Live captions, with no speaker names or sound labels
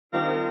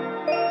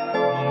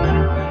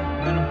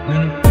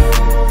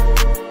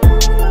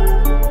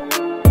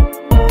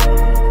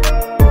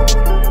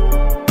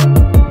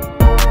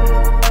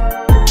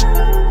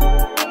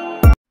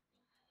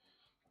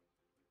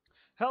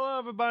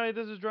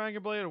everybody, this is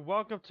Dragon Blade, and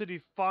welcome to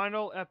the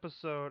final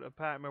episode of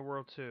Pac-Man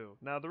World 2.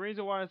 Now, the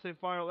reason why I say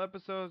final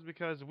episode is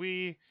because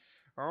we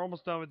are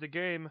almost done with the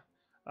game.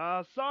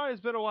 Sorry,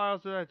 it's been a while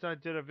since I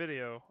did a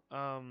video.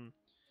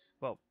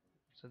 Well,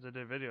 since I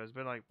did a video, it's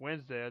been like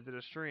Wednesday, I did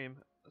a stream.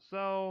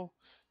 So,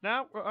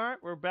 now,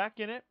 we're back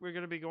in it. We're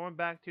going to be going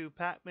back to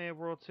Pac-Man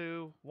World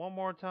 2 one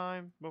more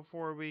time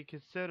before we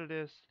consider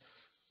this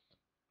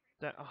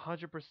that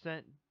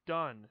 100%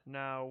 done.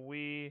 Now,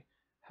 we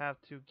have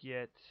to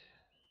get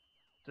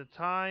the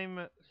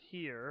time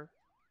here,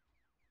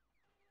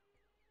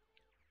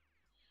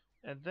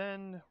 and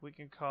then we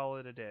can call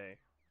it a day.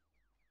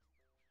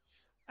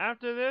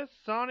 After this,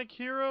 Sonic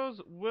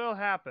Heroes will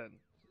happen.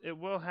 It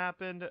will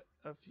happen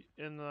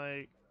in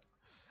like,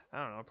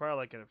 I don't know, probably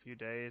like in a few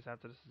days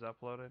after this is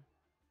uploaded.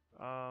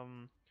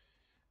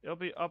 It'll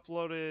be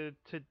uploaded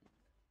to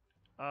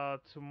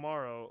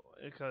tomorrow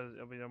because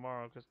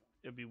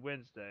it'll be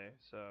Wednesday.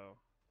 So,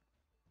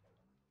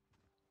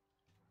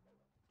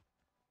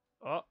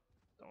 oh,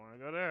 don't want to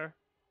go there.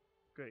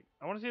 Great.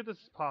 I want to see if this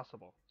is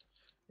possible.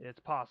 It's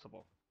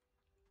possible.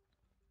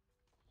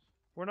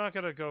 We're not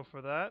gonna go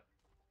for that.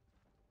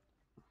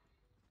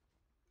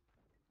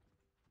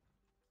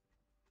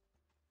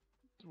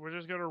 We're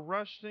just gonna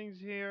rush things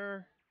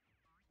here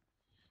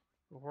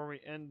before we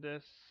end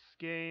this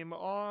game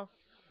off.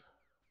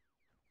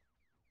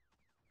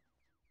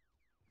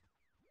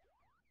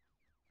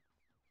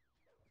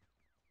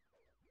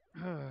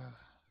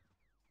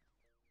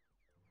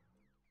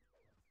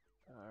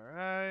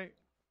 Alright.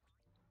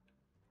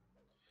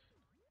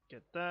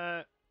 Get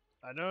that.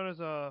 I know there's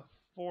a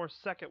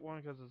 4-second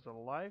one because it's a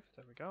life.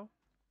 There we go.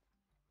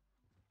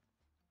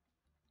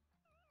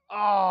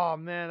 Oh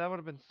man, that would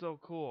have been so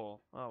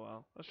cool. Oh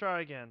well. Let's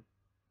try again.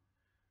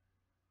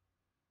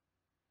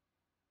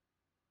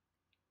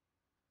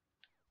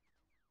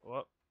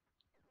 Whoop.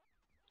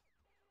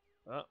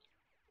 Oh.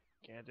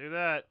 Can't do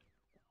that.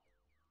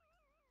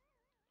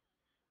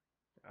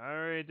 I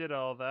already did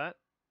all that.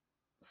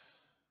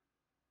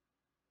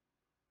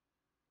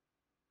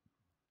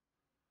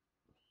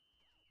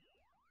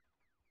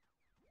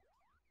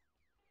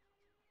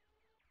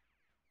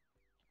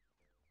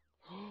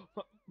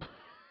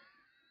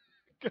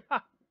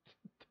 God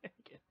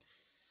dang it.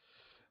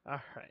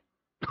 Alright.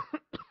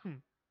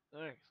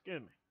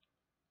 Excuse me.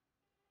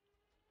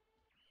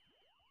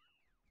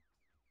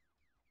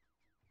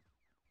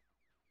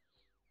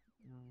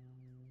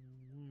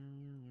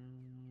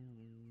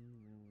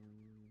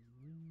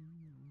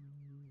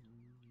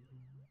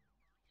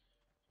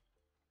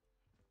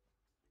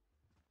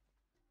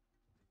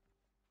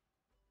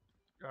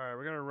 Alright,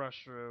 we're gonna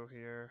rush through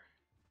here.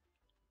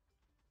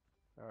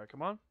 Alright,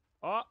 come on.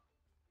 Oh!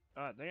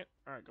 Ah, dang it.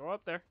 Alright, go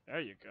up there.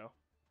 There you go.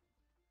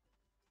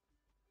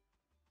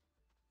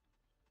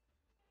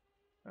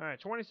 Alright,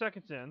 20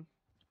 seconds in.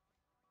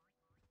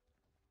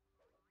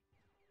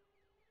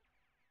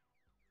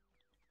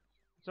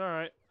 It's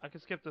alright. I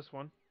can skip this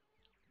one.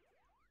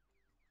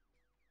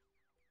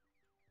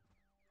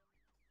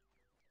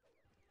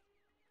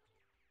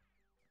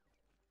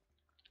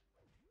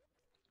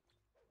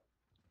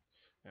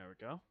 There we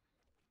go.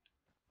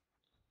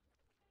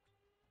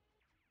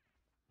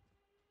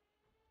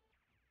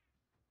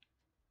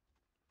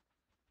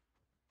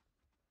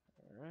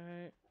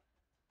 Alright.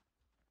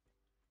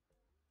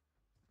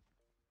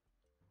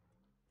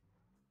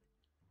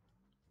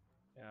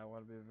 Yeah, I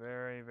want to be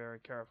very, very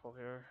careful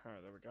here.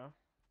 Alright, there we go.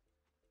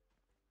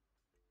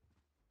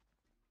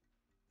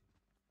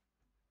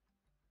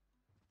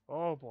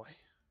 Oh boy.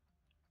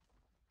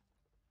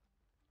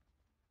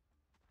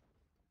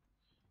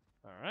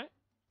 Alright.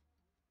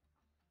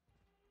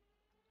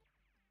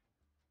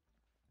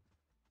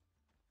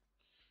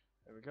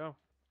 There we go.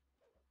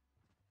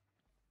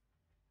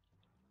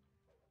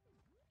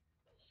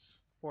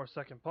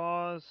 4-second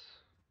pause.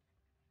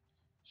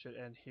 Should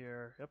end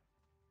here. Yep.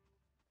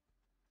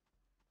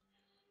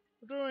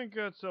 We're doing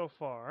good so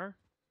far.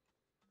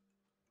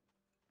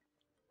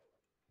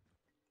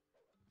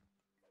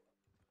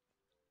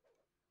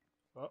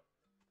 Oh.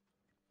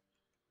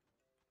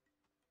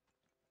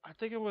 I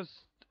think it was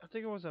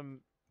a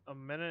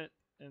minute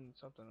and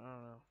something. I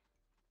don't know.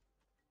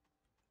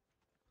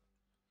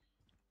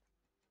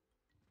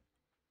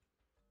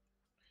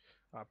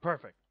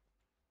 Perfect.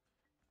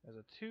 There's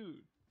a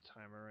 2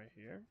 timer right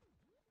here.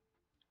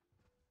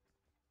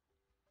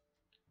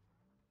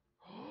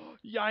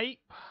 Yipe!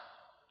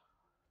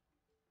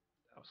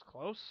 That was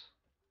close.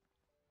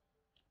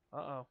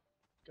 Uh-oh.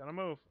 Gotta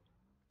move.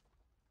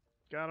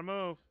 Gotta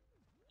move.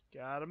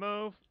 Gotta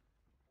move.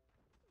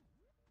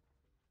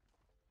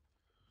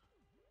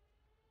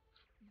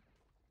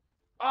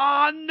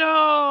 Oh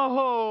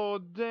no!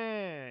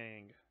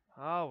 Dang.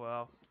 Oh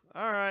well.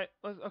 Alright.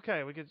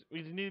 Okay, we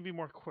need to be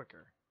more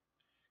quicker.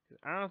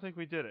 I don't think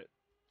we did it.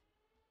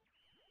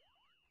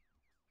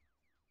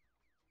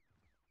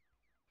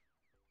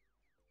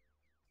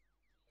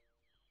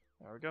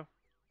 There we go.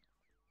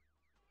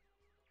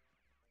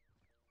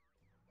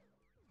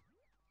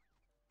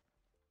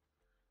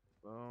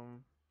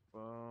 Boom,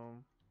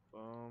 boom,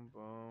 boom,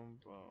 boom,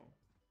 boom.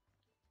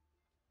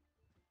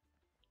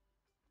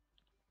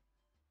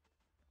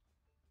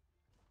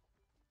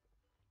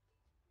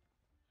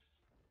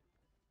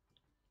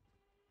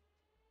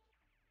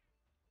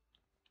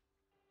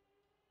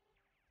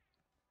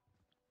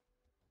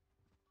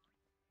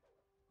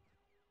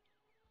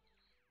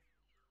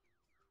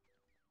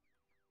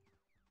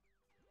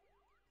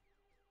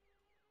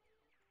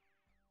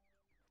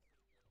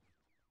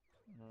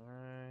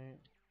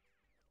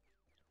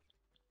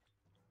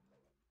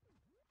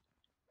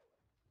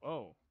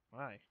 Oh,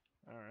 my.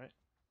 Alright.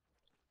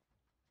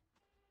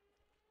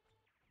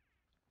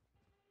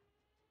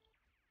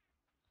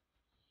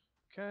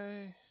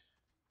 Okay.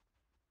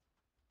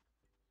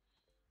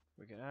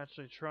 We can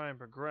actually try and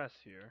progress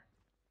here.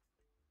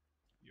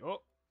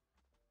 Yup.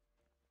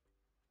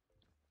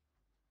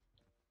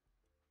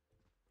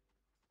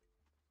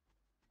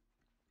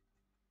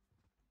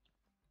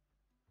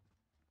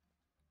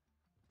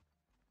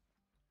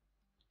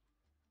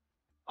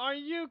 Are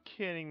you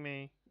kidding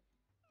me?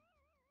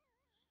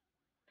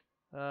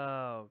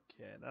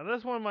 Okay, now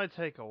this one might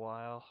take a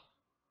while.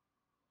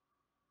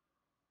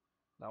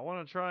 Now I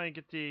want to try and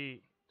get the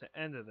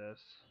end of this.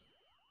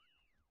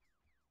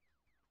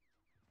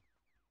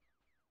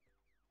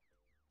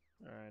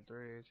 Alright,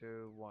 3,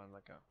 2, 1,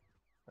 let go.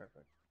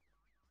 Perfect.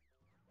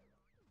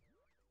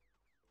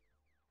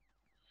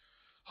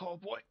 Oh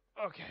boy.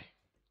 Okay.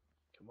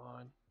 Come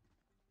on.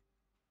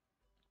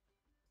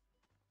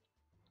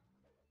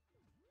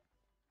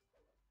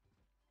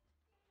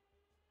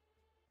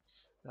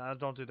 Nah,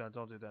 don't do that,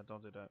 don't do that,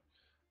 don't do that.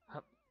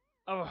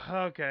 Oh,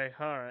 okay,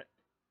 alright.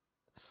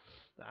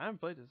 I haven't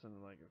played this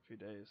in like a few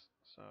days,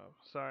 so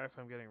sorry if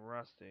I'm getting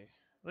rusty.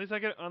 At least I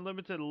get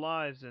unlimited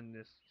lives in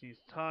these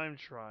time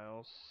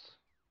trials.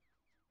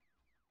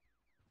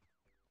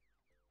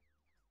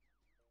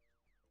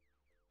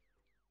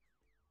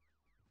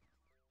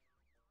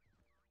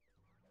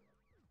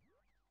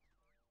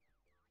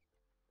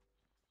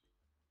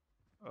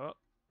 Oh,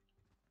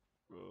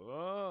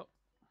 oh,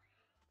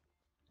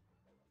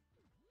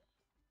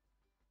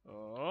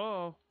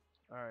 oh.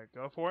 Alright,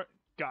 go for it.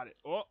 Got it.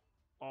 Oh,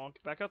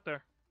 get back up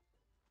there.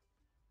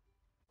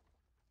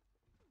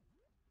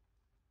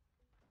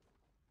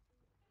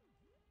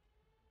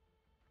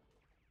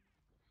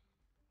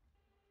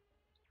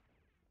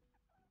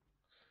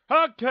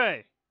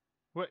 Okay.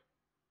 Wait.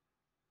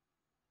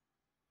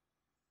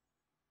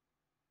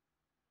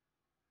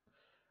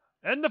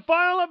 In the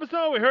final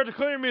episode, we heard the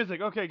clear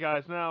music. Okay,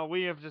 guys, now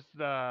we have just,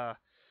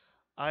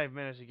 I've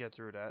managed to get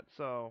through that.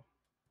 So,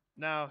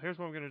 now, here's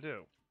what I'm gonna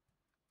do.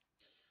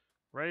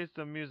 Raise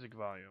the music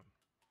volume.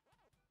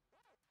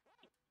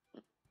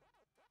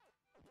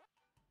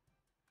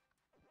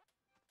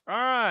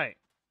 Alright.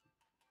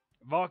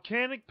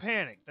 Volcanic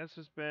Panic. This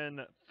has been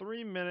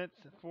 3 minutes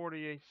and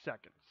 48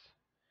 seconds.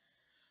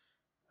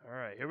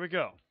 Alright, here we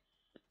go.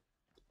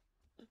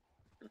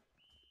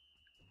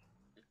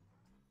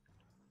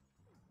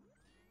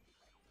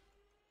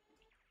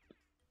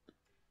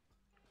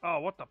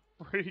 Oh, what the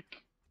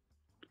freak?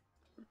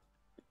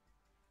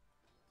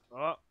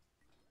 Oh.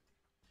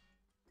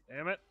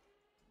 Damn it.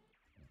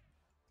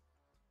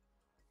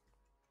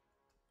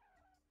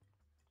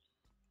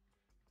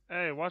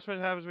 Hey, watch what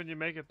happens when you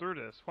make it through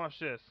this. Watch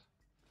this.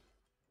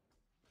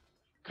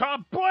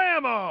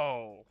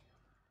 Kablamo!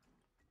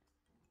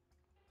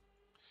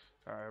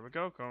 Alright, here we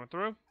go. Going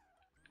through.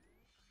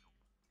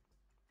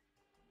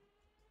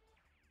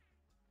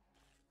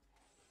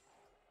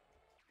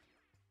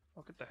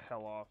 Oh, get the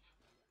hell off.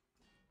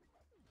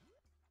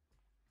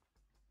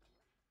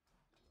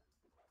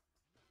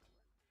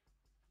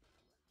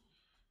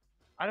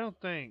 I don't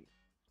think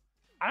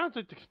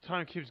the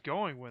time keeps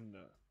going when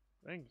the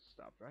thing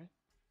stopped, right?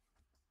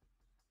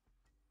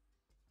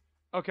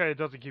 Okay, it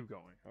doesn't keep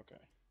going.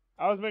 Okay.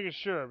 I was making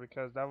sure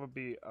because that would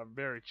be a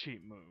very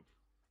cheap move.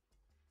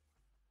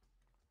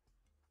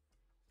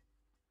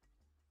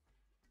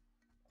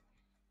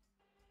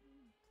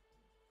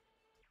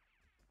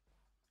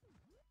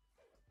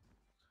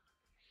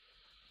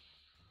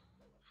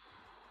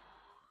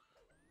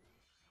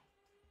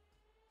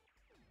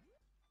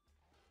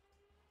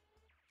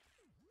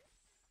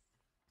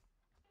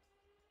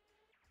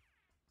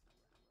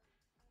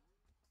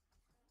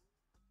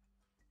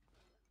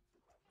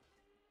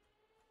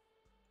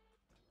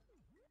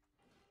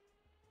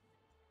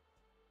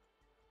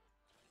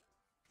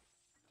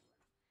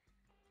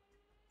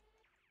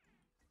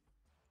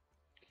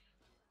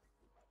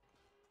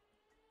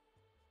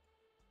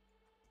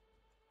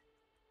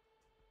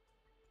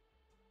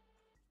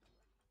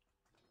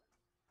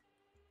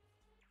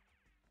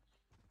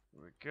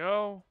 Here we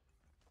go.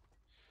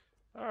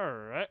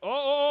 Alright.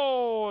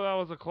 Oh, that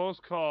was a close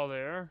call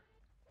there.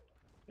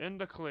 In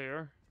the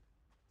clear.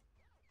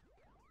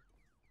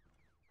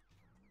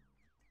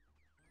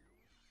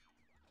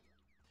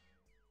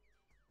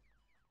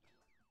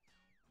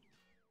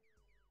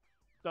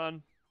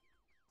 Done.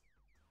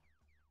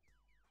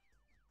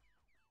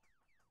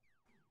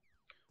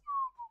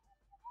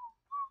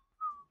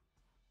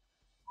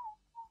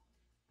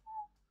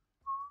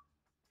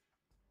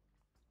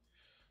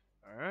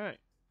 Alright.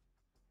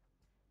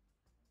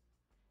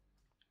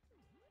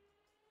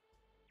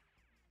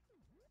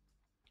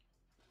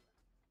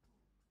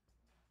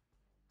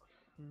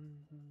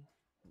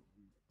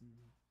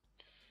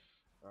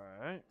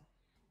 Alright.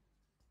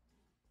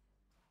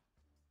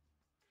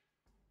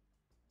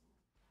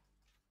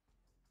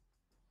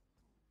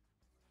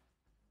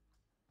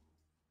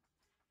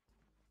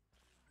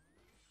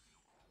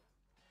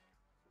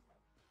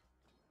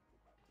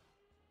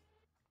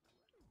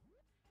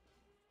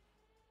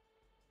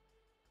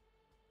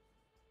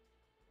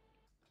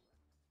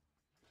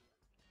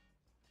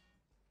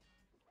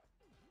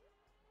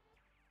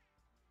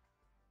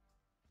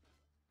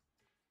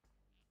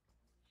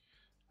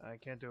 I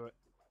can't do it.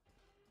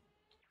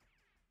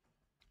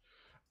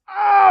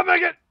 Oh my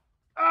god!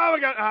 Oh my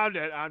god! I'm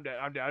dead. I'm dead.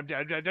 I'm dead. I'm dead.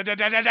 I'm dead. Dead.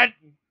 Dead. Dead. Dead.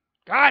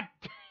 God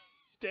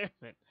damn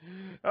it.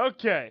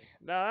 Okay.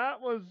 Now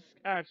that was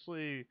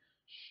actually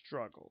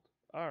struggled.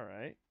 All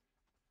right.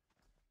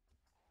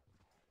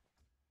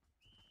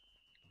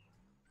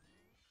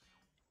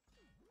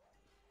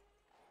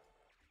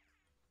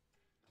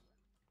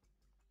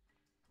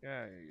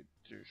 Yeah, you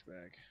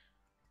douchebag.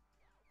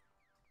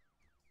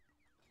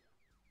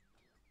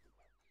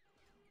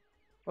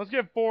 Let's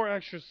get 4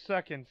 extra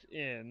seconds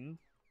in.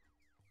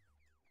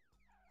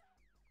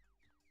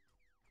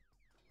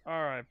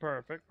 Alright,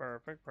 perfect,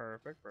 perfect,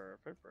 perfect,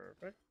 perfect,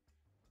 perfect.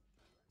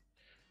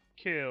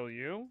 Kill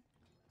you.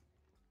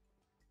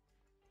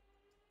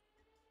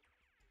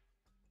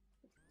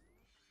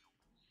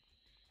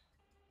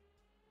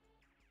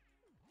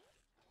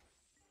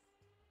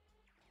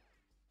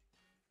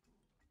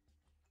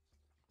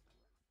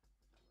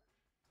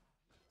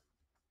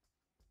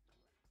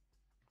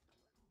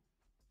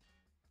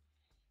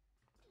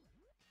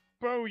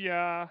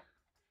 Booyah!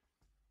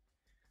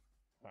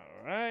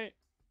 Alright.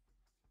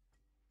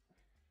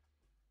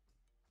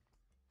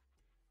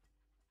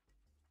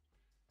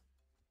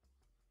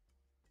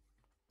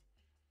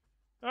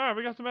 Alright,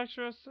 we got some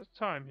extra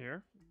time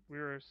here. We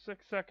were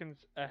 6 seconds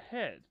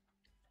ahead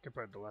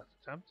compared to the last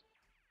attempt.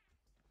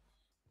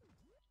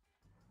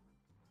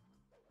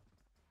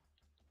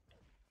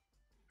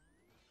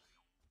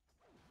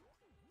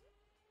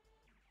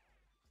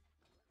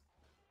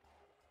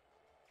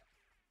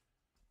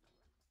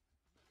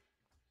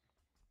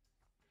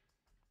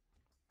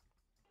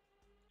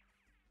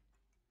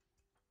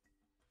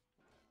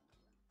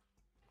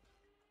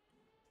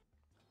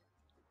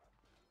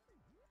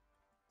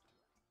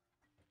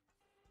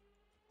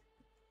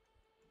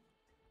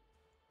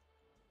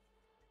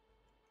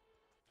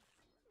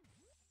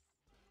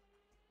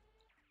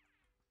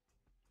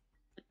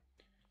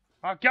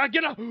 Oh god,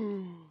 get up!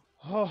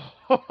 Oh,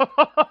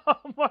 oh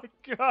my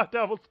god,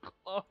 that was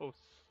close.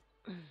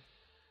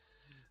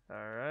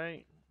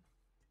 Alright.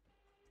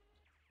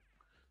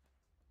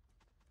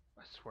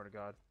 I swear to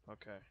god.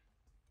 Okay.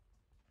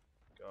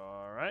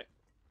 Alright.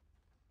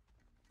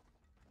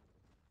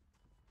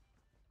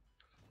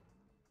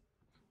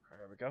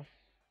 There we go.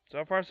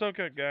 So far so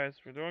good, guys.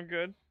 We're doing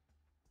good.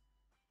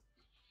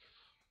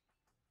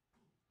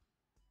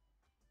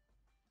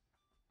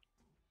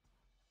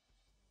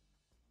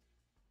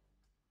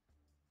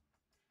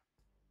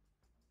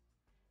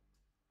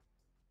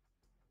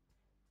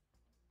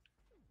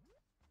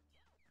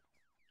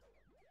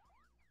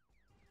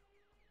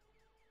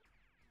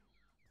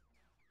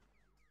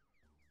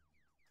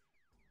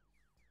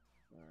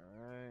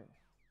 Alright.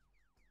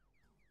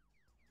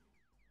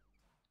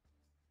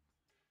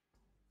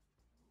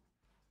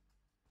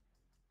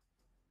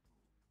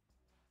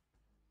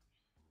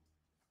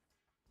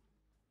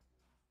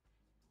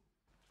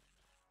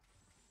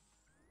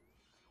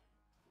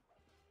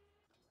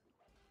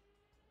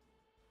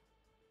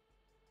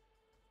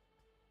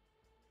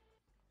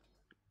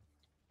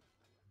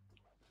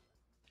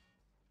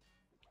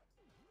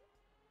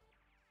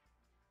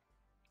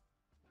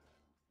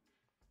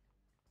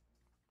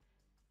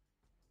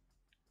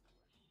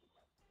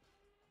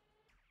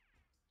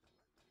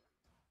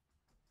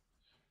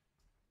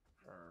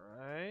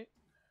 Alright.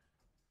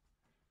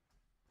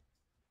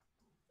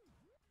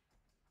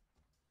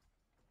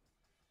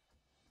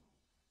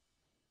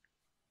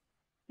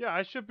 Yeah,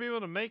 I should be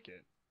able to make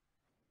it.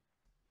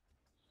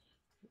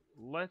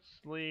 Let's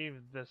leave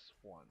this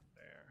one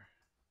there.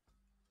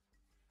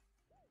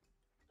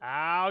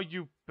 Ow,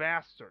 you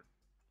bastard.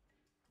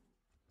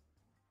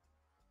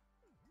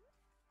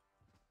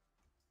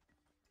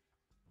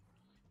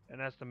 And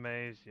that's the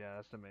maze. Yeah,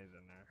 that's the maze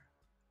in there.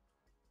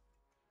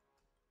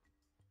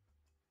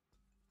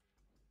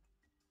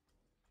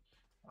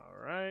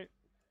 Alright.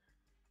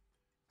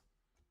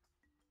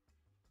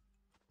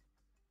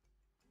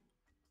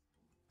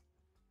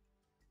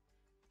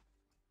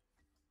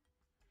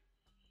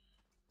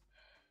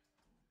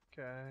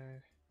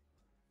 Okay.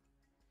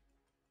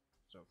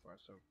 So far,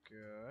 so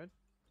good.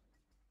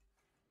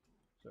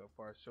 So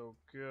far, so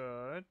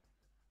good.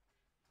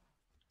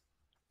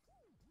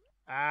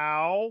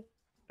 Ow!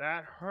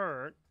 That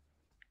hurt.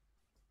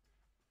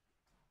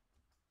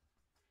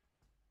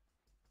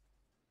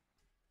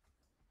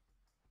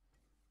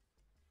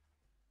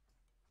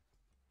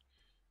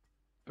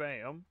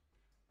 Bam.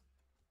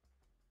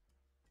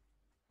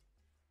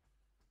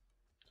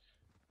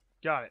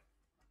 Got it.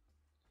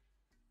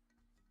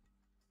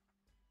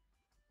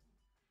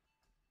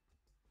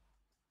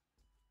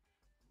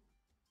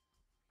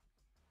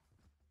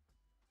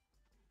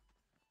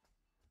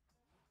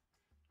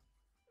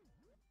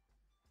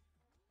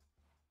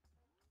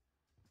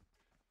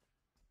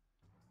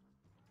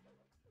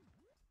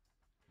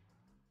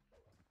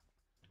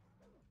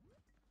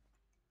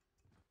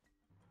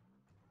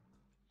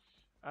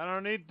 I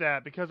don't need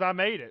that because I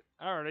made it.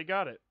 I already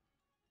got it.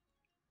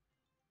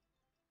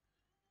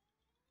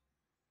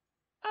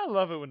 I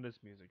love it when this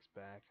music's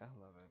back. I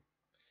love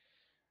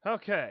it.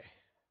 Okay.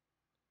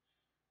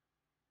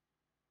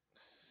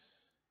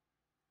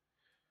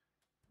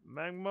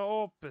 Magma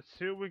Opus,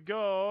 here we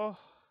go.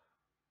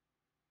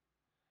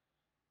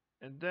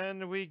 And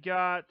then we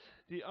got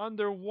the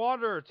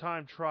underwater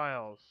time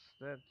trials.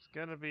 That's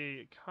gonna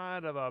be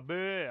kind of a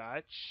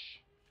bitch.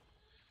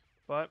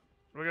 But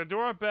we're gonna do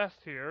our best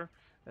here,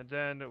 and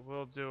then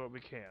we'll do what we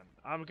can.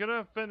 I'm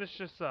gonna finish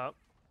this up.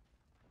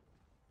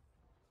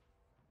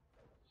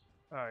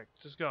 Alright,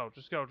 just go,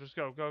 just go, just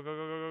go. Go, go,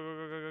 go, go, go,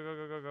 go, go, go,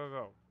 go, go, go,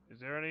 go.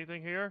 Is there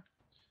anything here?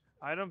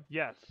 Item?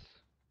 Yes.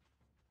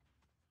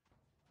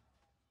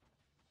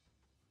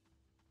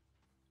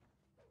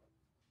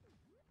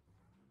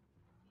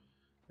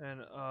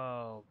 And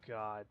oh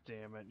god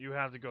damn it, you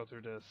have to go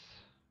through this.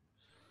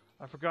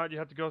 I forgot you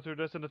have to go through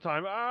this in the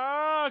time.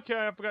 Ah,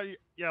 okay, I forgot you.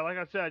 Yeah, like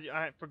I said,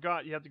 I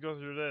forgot you have to go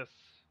through this.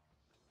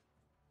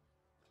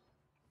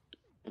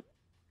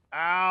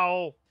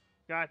 Ow!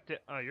 God damn.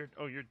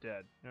 Oh, you're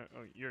dead. No,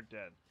 oh, you're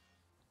dead.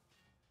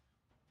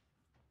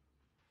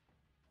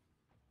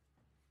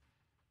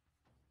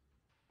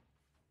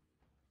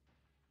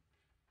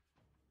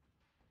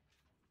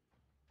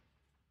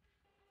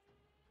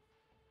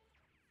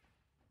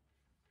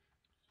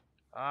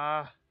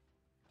 Ah.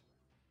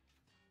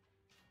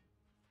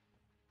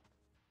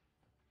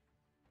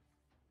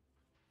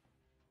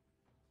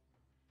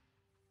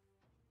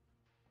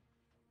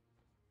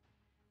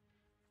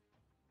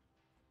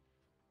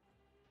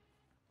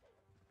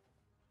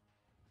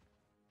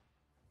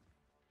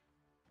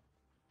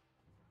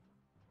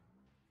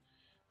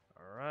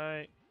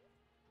 Alright.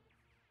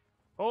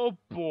 Oh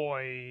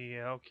boy.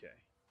 Okay.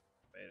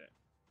 Made it.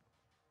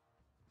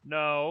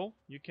 No,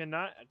 you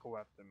cannot go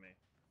after me.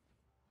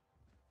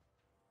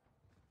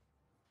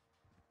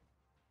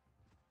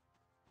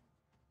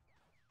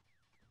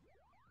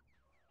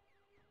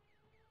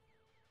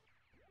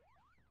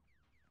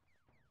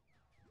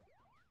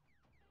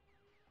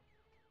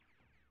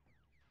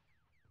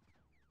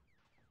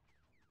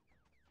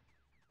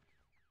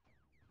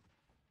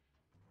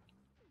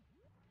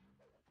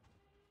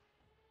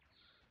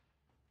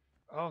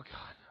 Oh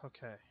god.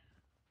 Okay.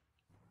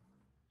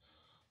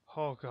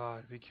 Oh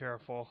god, be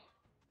careful.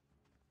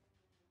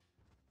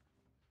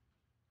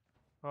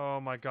 Oh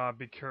my god,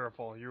 be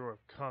careful. You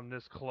have come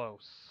this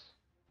close.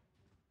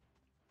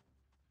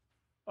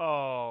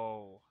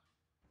 Oh.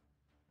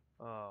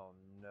 Oh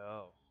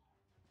no.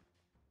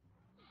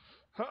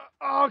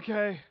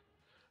 Okay.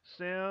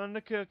 Stay on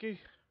the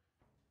cookie.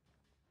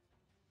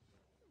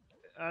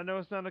 I know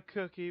it's not a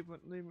cookie,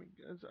 but leave me.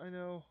 I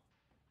know.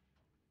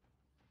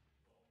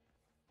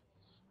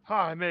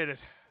 Ha! I made it.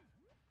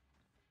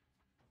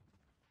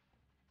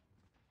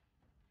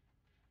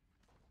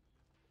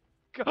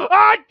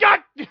 Ah! God!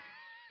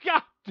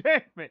 God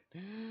damn it!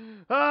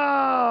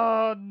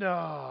 Oh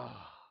no.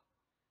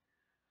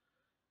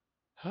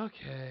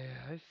 Okay,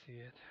 I see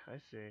it. I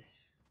see.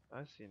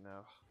 I see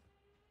now.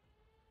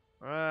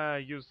 Ah,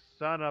 you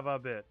son of a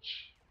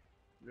bitch.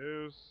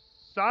 You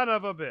son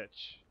of a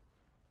bitch.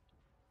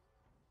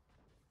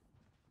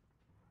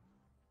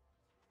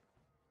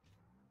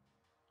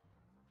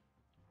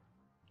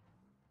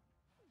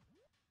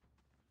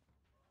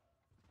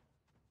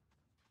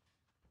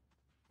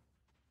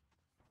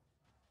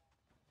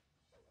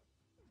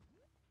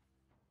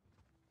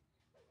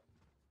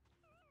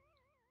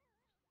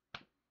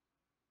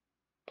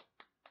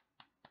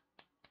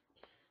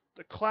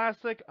 The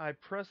classic, I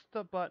pressed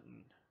the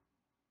button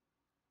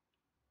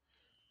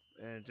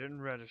and it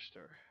didn't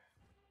register.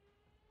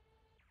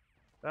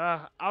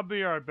 I'll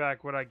be right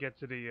back when I get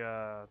to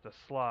the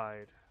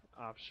slide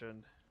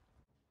option.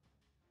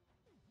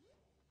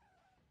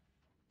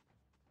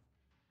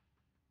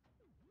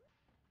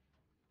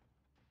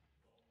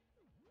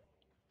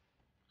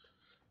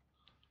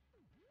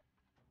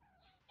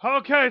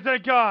 Okay,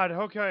 thank God.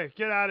 Okay,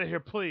 get out of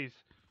here, please.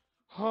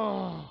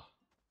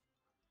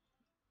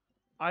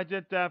 I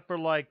did that for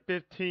like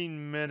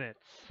 15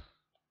 minutes.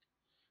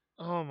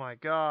 Oh my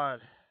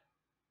God.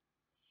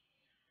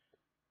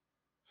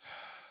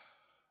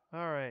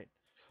 Alright.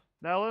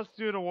 Now let's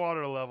do the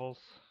water levels.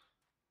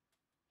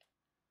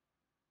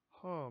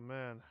 Oh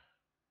man.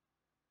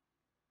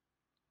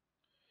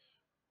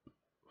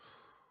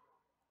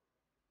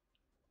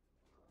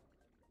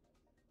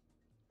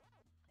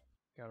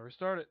 Gotta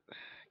restart it.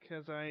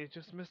 Because I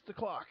just missed the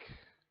clock.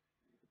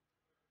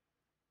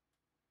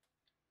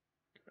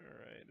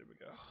 Alright, there we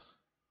go.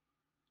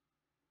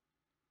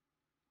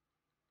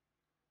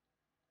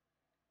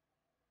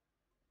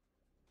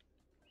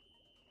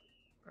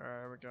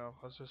 Alright, here we go.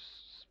 Let's just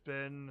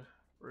spin.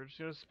 We're just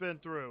gonna spin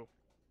through.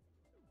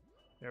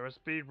 Yeah, we're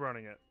speed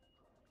running it.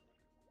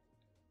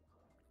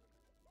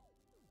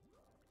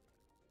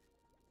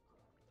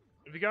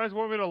 If you guys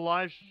want me to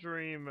live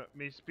stream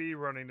me speed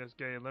running this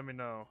game, let me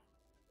know.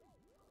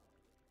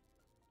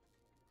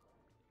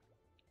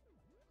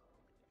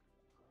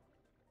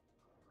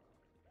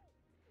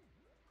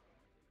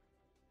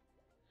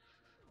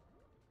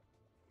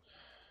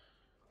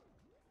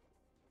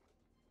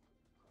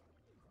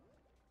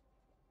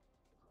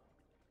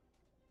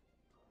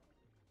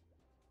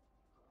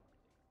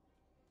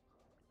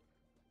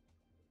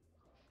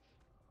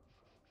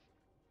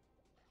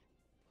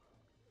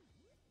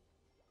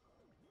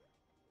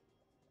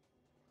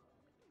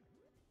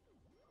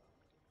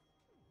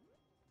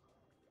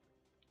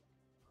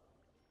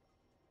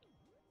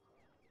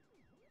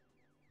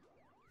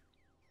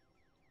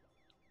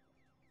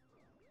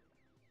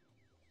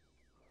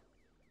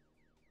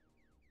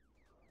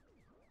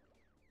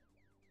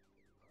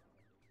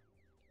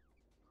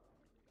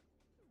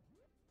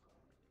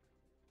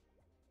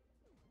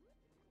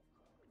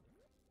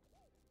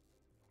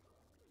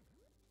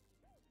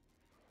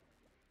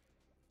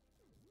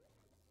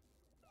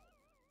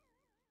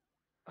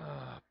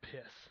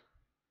 yes.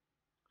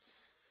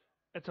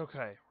 It's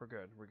okay. We're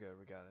good. We're good.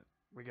 We got it.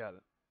 We got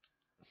it.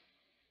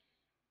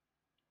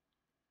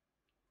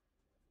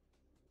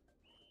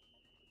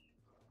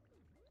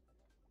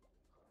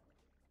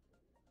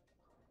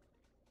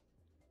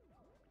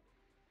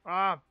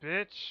 Ah,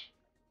 bitch.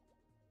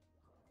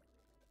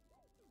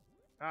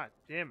 God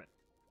damn it.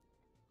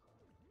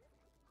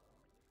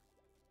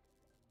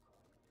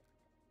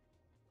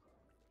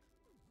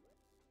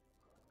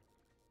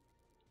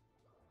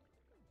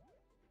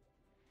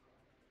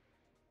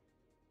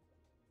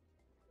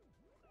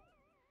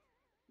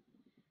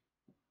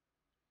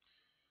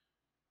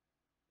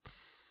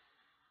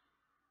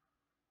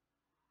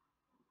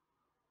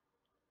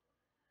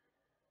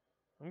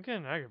 I'm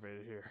getting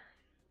aggravated here.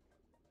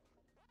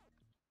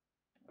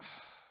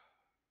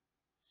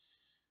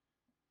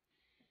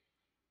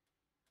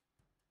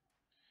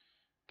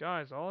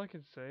 Guys, all I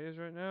can say is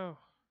right now,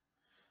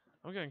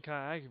 I'm getting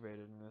kind of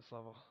aggravated in this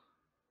level.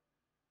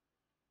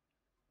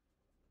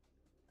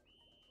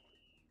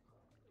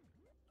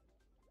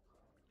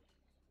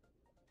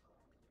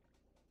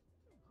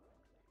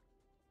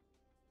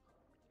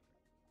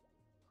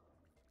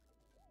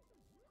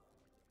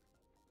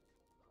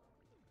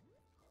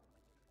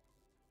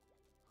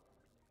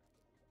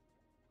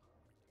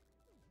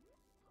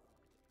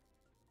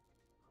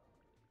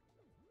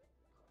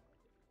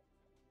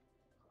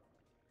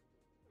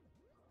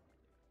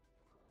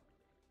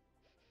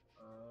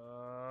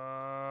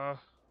 Uh,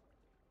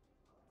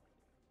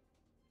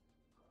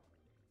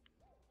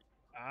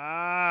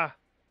 ah,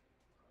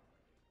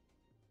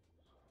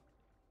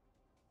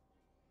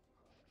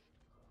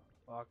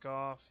 fuck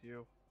off,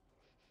 you.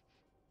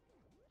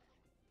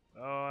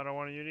 Oh, I don't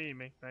want you to eat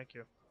me. Thank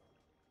you.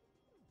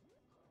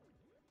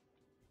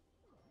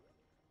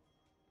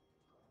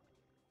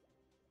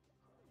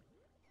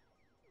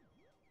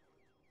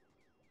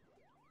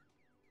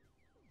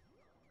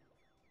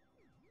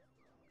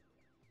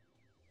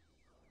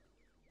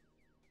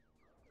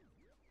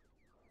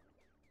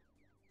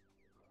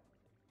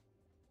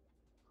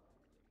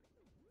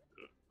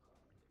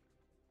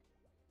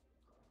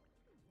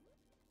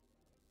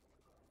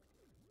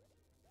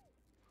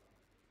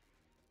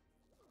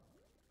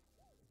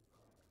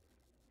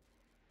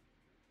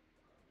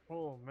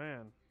 Oh,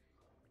 man.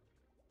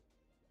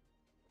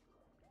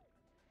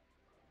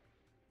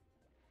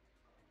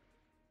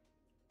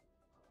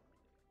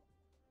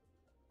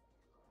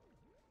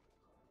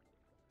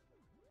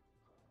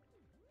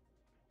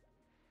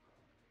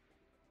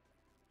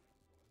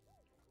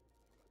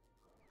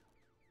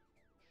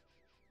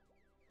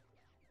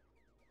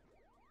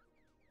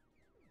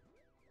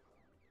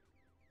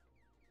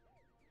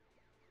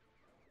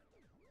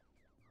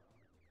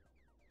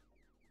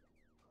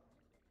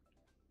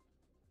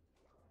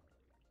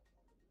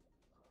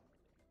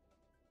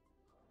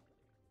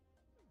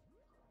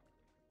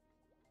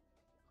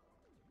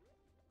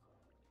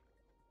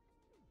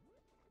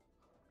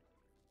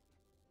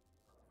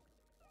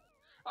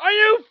 Are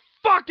you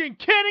fucking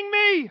kidding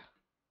me?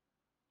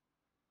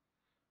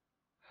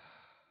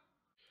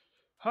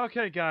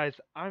 Okay, guys,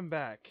 I'm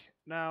back.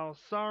 Now,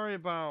 sorry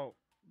about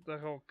the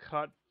whole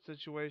cut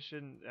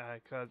situation,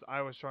 because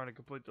I was trying to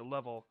complete the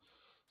level.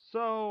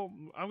 So,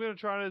 I'm gonna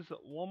try this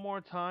one more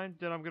time,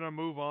 then I'm gonna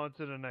move on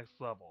to the next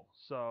level.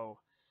 So,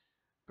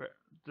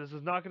 this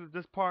is not gonna,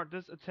 this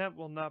attempt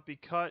will not be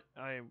cut.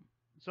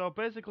 So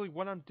basically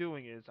what I'm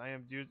doing is, I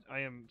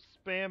am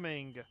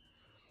spamming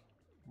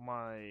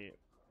my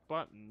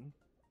button.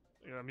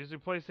 I'm using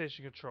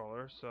PlayStation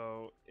controller,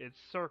 so it's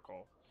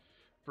circle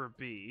for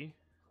B.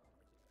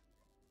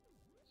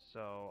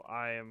 So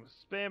I am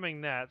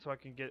spamming that so I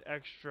can get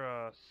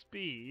extra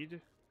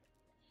speed.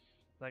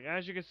 Like,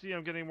 as you can see,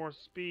 I'm getting more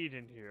speed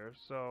in here,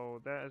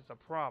 so that is the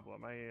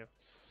problem.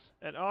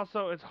 And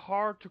also, it's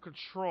hard to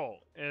control.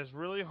 It is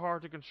really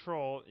hard to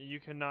control. You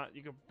can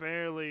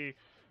barely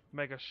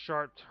make a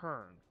sharp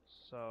turn.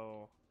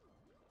 So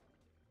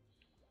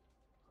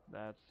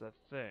that's the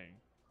thing.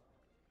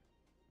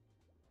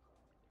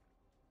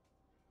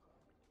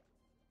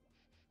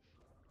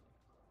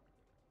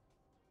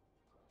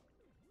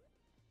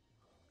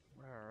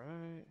 All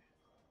right.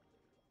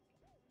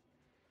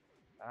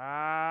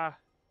 Ah.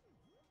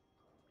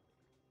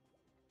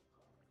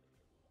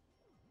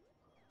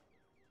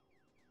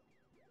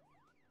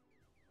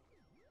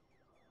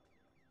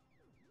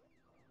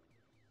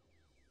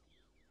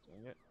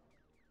 Dang it.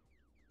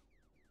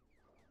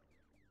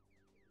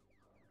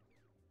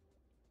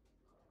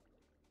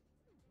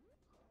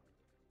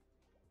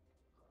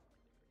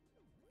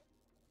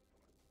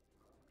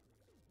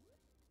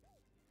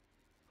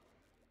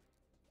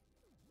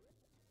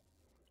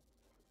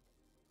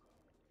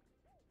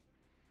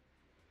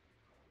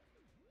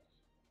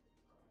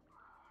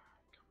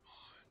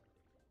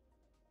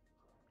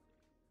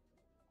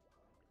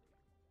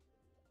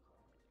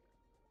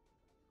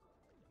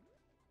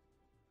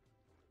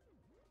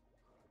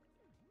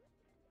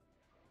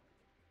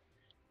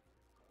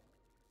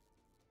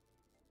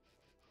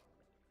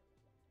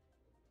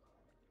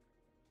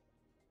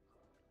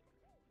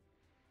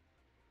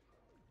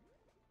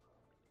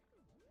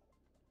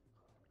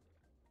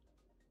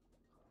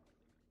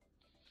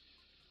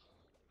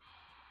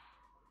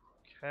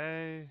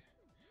 Okay.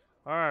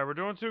 Alright, we're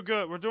doing too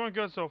good. We're doing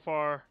good so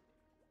far.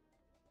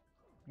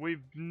 We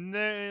barely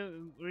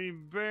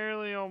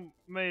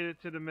made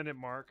it to the minute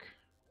mark.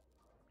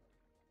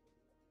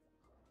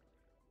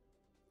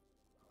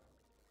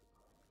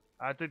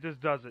 I think this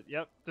does it.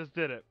 Yep, this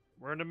did it.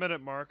 We're in the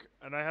minute mark,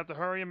 and I have to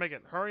hurry and make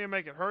it. Hurry and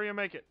make it. Hurry and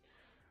make it.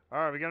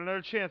 Alright, we got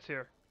another chance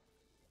here.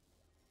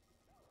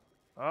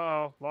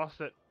 Uh-oh,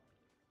 lost it.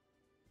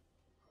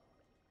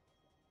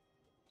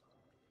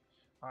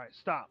 Alright,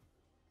 stop.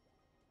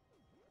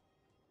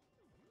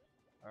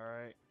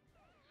 Alright.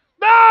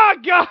 Ah,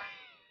 God!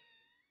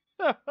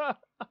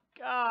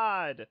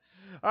 God!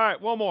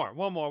 Alright, one more.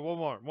 One more.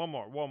 One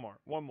more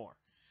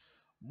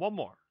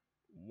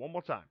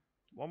time.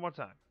 One more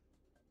time.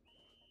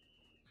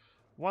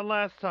 One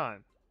last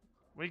time.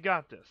 We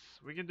got this.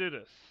 We can do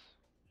this.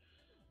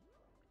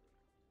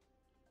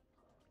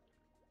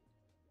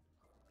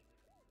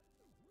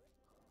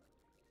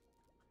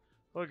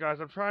 Look, guys,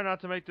 I'm trying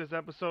not to make this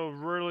episode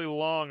really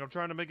long. I'm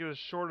trying to make it as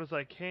short as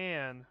I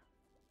can.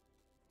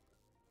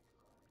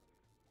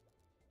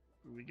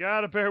 We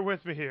gotta bear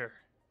with me here.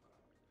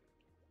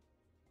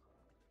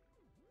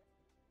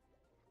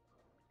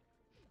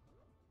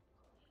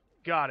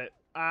 Got it.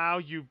 Ow,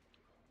 you...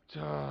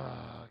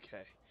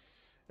 Okay.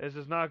 This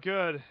is not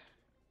good.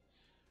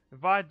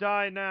 If I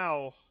die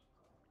now...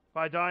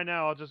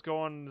 I'll just go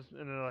on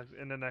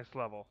in the next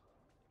level.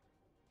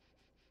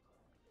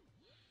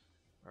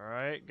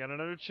 Alright, got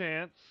another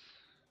chance.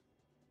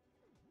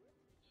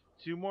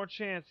 2 more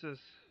chances.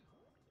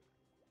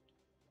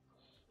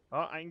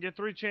 Oh, I can get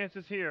 3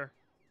 chances here.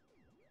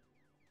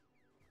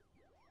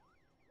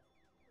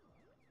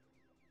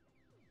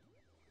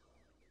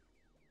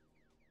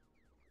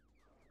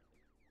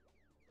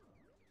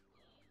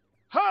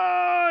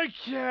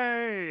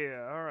 Okay!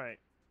 Alright.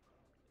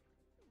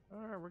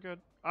 Alright, we're good.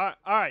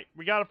 Alright,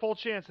 we got a full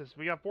chances.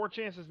 We got 4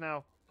 chances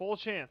now. Full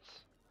chance.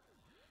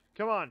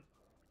 Come on.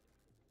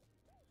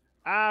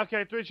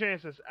 Okay, 3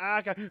 chances.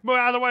 Okay, move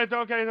out of the way.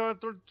 Okay,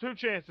 2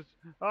 chances.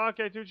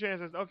 Okay, 2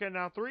 chances. Okay,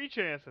 now 3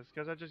 chances,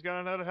 because I just got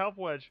another health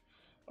wedge.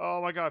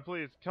 Oh my god,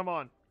 please, come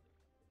on.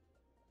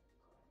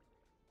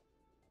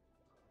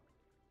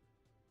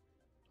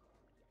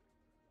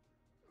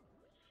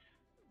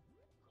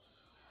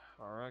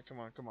 Alright, come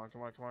on.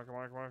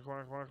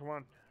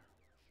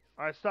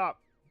 Alright,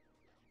 stop.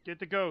 Get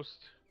the ghost.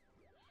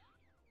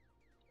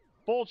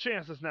 Full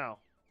chances now.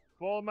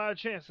 Full amount of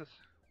chances.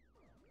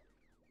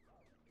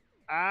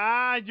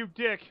 Ah, you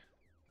dick.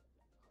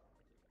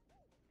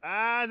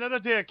 Ah, another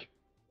dick.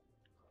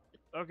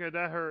 Okay,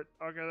 that hurt.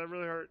 Okay, that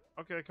really hurt.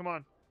 Okay, come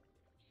on.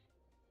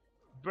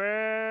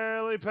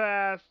 Barely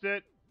passed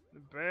it.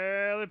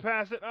 Barely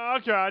passed it. Oh,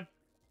 God.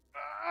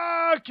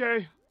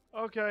 Okay.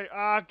 Okay.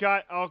 Ah,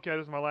 God. Okay,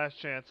 this is my last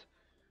chance.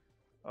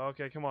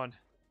 Okay, come on.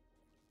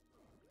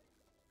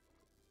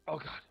 Oh,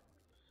 God.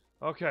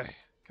 Okay,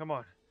 come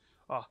on.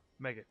 Oh,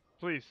 make it.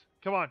 Please.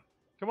 Come on.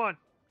 Come on.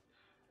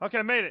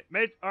 Okay, made it.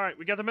 Alright,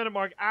 we got the minute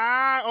mark.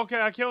 Ah,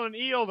 okay, I killed an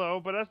eel, though,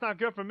 but that's not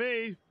good for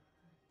me.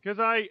 Because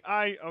okay,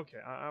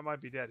 I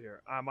might be dead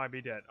here. I might be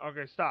dead.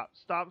 Okay, stop.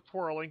 Stop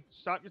twirling.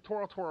 Stop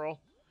your twirl.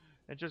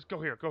 And just go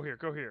here.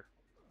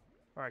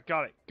 Alright,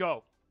 got it.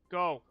 Go.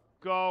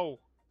 Oh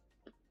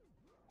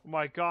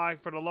my god,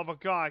 for the love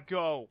of God,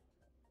 go.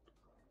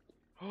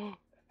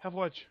 Have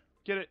wedge.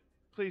 Get it.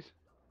 Please.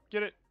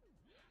 Get it.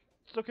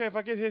 It's okay if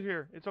I get hit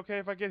here. Alright, it's okay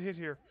if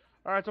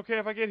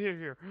I get hit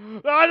here.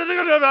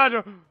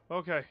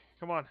 Okay,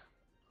 come on.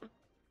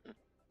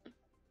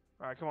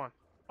 Alright, come on.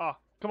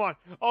 Come on.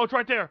 Oh, it's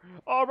right there.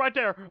 Oh, right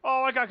there.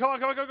 Oh my god, come on,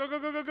 go.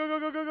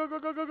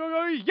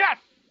 Yes!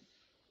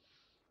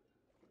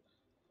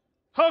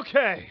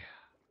 Okay.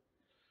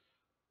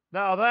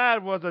 Now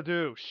that was a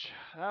douche.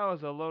 That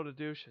was a load of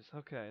douches.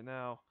 Okay,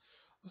 now,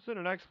 let's do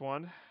the next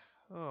one.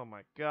 Oh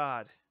my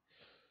god.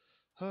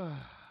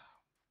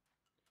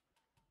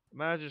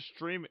 Imagine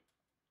streaming.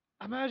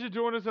 Imagine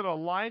doing this in a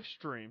live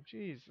stream.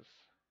 Jesus.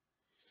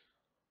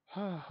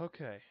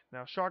 Okay,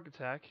 now shark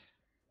attack.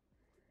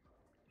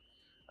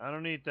 I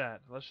don't need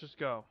that. Let's just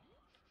go.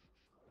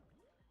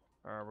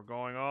 Alright, we're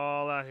going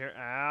all out here.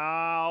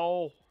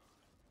 Ow!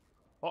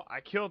 Oh,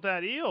 I killed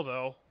that eel,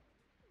 though.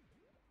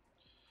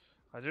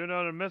 I do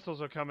know the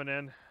missiles are coming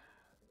in.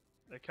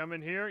 They come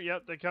in here?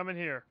 Yep, they come in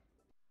here.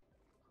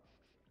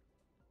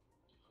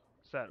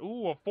 What's that?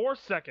 Ooh, a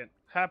 4-second.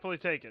 Happily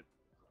take it.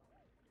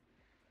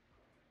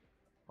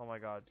 Oh my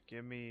god,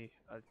 give me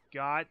a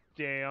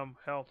goddamn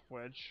health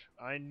wedge.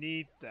 I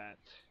need that.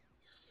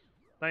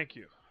 Thank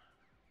you.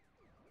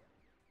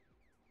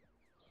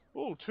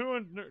 Ooh,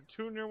 two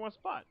near one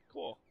spot.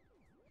 Cool.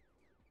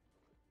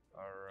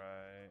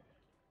 Alright.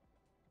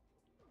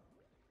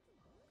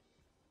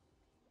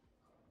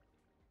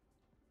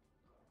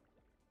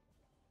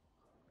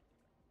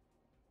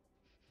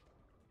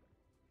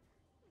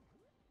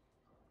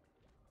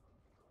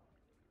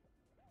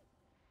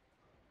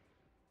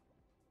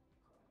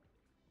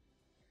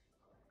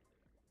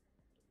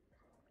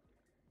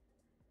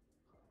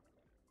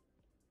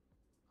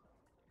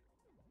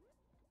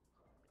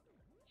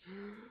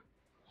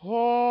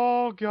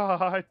 Oh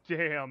god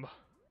damn.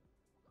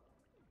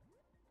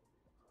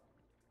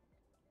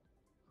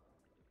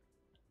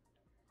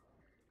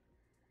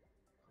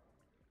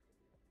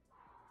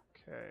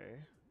 Okay.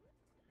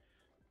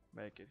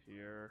 Make it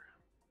here.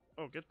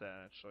 Oh, get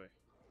that actually.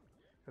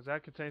 Because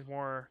that contains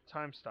more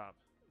time stop.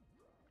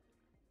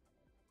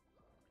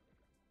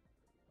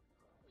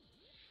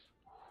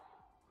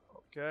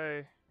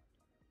 Okay.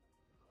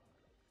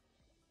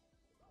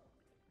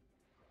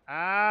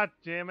 Ah,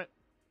 damn it.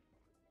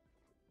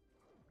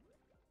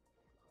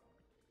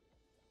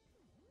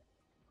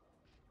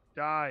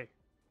 Die.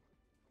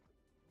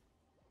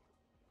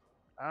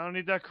 I don't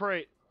need that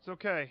crate. It's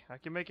okay. I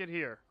can make it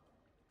here.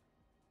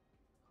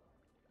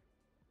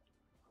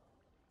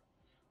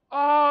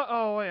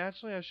 Oh, wait.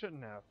 Actually, I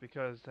shouldn't have.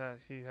 Because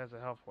he has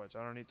a health wedge.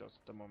 I don't need those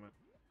at the moment.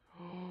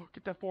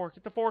 Get that 4.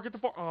 Get the 4. Get the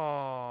 4.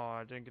 Oh,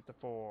 I didn't get the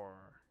 4.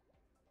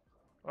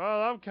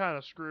 Well, I'm kind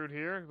of screwed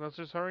here. Let's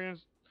just hurry and...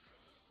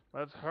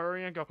 Let's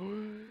hurry and go.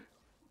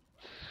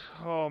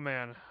 Oh,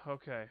 man.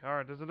 Okay.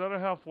 Alright, there's another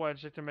health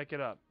wedge that can make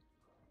it up.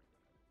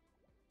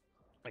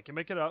 I can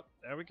make it up.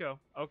 There we go.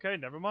 Okay,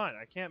 never mind.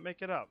 I can't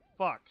make it up.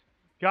 Fuck.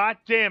 God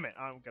damn it.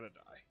 I'm gonna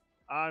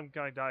die. I'm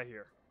gonna die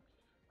here.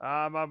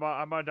 I'm gonna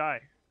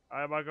die.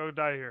 I'm gonna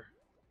die here.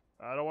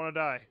 I don't want to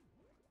die.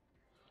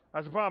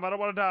 That's the problem. I don't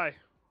want to die.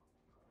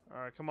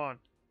 Alright, come on.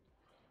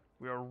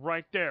 We are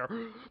right there.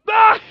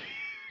 Ah!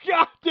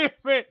 God damn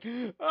it!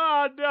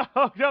 Oh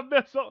no! The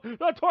missile!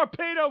 The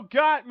torpedo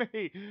got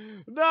me!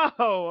 No!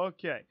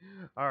 Okay.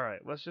 Alright,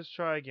 let's just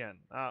try again.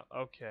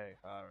 Okay.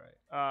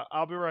 Alright.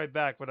 I'll be right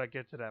back when I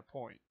get to that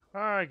point.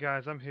 Alright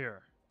guys, I'm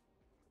here.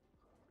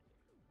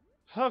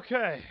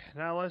 Okay,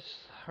 now let's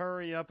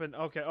hurry up and...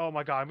 Okay, oh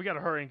my god, we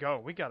gotta hurry and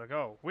go. We gotta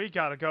go. We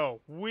gotta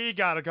go. We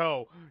gotta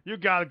go. You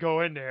gotta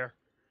go in there.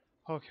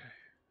 Okay.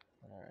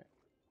 Alright.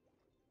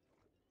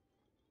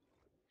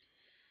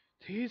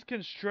 These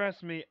can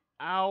stress me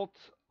out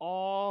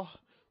all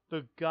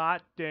the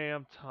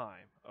goddamn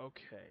time.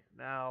 Okay,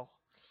 now...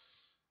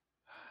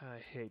 I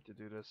hate to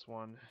do this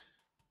one.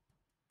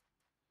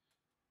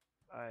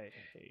 I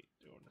hate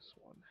doing this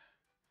one.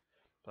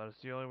 But it's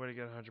the only way to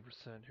get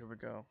 100%. Here we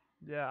go.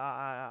 Yeah,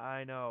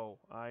 I know.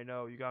 I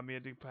know. You got me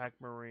into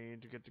Pac-Man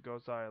to get to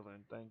Ghost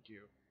Island. Thank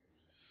you.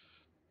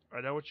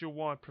 I know what you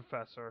want,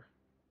 Professor.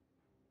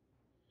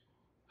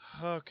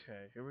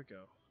 Okay, here we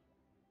go.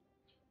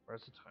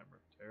 Where's the timer?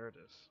 There it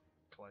is.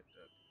 Collect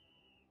it.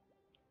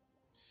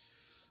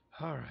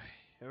 Alright,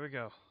 here we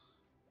go.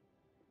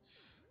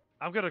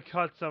 I'm gonna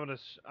cut some of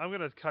this. I'm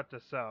gonna cut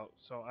this out.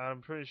 So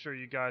I'm pretty sure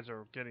you guys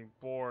are getting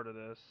bored of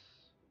this.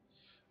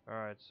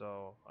 Alright,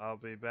 so I'll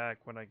be back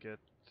when I get,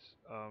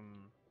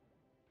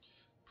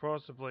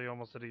 possibly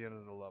almost at the end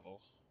of the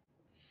level.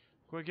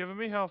 Quit giving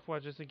me health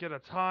wedges and get a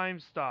time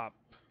stop.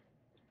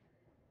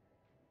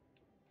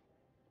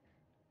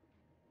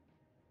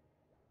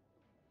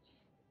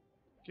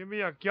 Give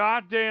me a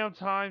goddamn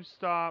time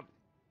stop.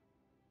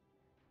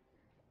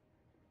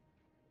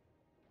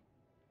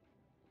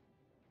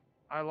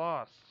 I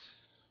lost.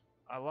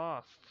 I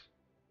lost.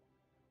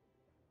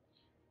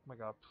 Oh my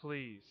god,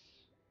 please.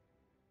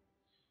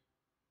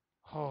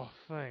 Oh,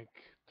 thank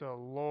the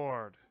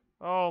Lord.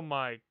 Oh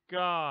my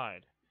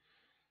god.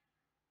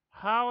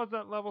 How is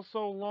that level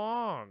so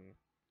long?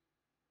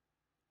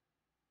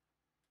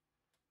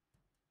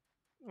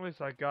 At least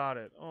I got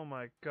it. Oh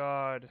my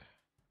god.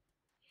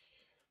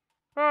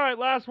 Alright,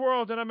 last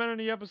world, then I'm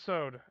ending the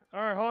episode.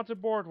 Alright,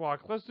 Haunted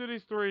Boardwalk. Let's do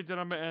these 3, then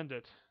I'm gonna end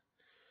it.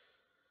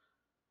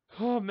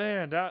 Oh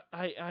man,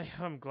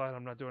 I'm glad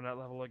I'm not doing that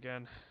level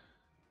again.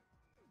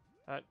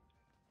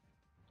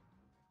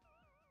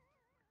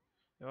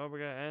 You know, we're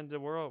gonna end the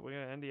world. We're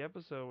gonna end the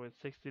episode with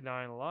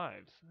 69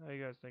 lives. How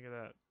you guys think of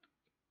that?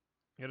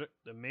 Get it?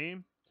 The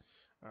meme?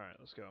 Alright,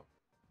 let's go.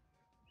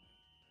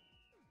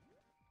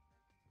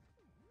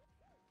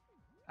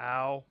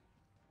 Ow.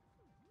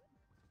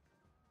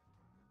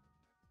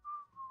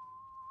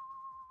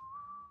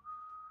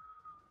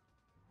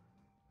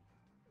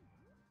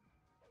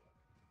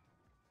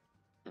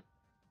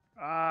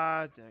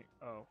 Ah, dang.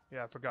 Oh,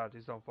 yeah, I forgot.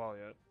 These don't fall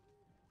yet.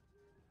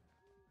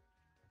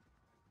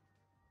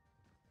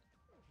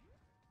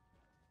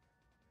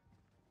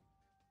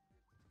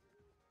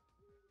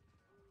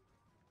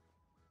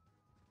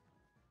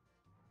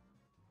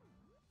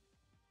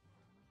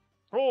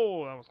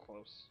 Oh, that was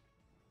close.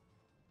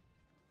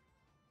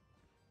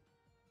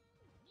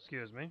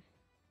 Excuse me.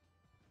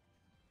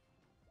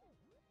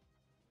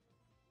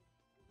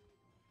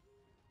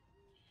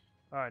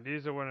 Alright,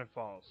 these are when it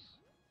falls.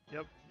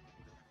 Yep.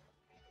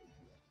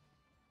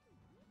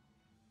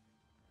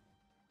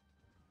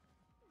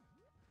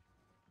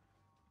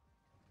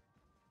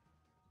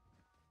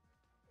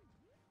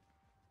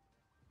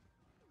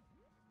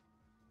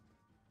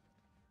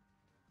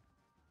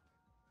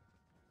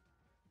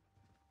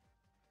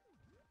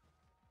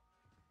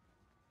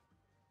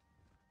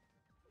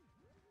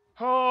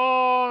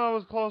 Oh, that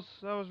was close.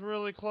 That was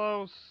really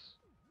close.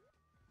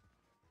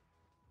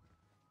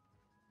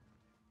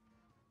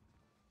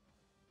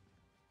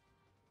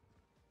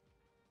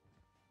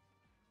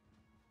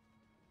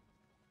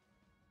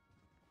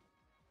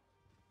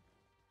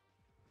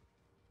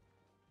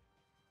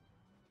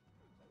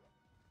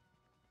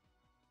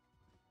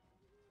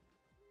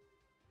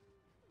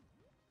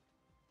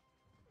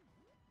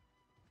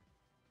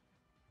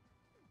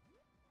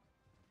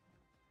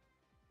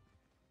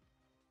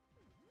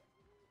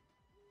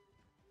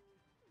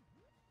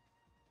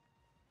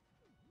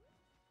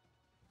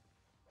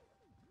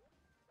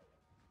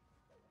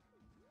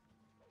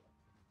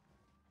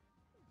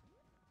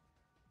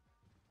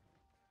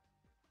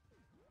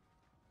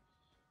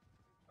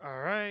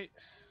 Alright.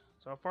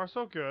 So far,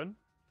 so good.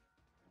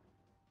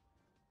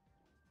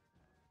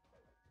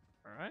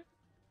 Alright.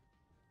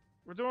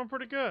 We're doing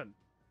pretty good.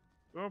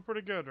 Doing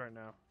pretty good right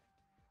now.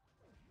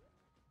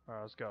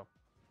 Alright, let's go.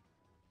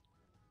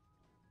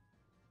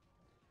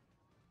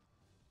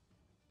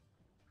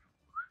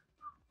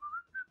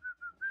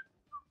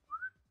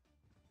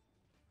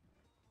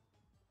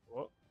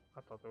 Whoa.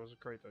 I thought there was a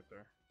crate right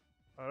there.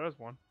 Oh, there's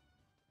one.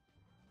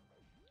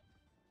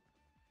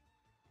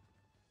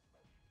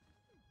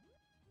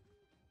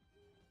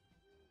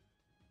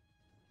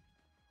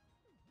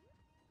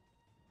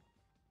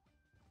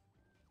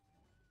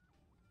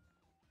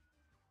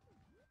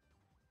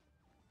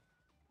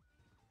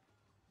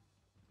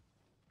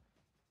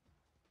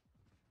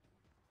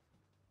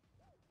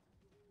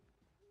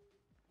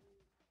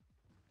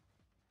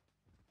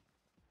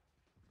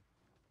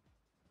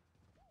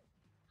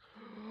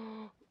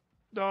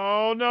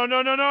 No, no,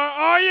 no, no, no!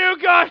 Are you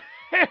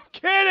goddamn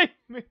kidding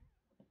me?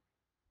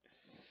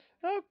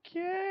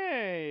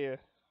 Okay.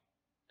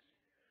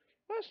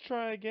 Let's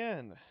try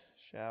again,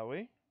 shall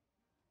we?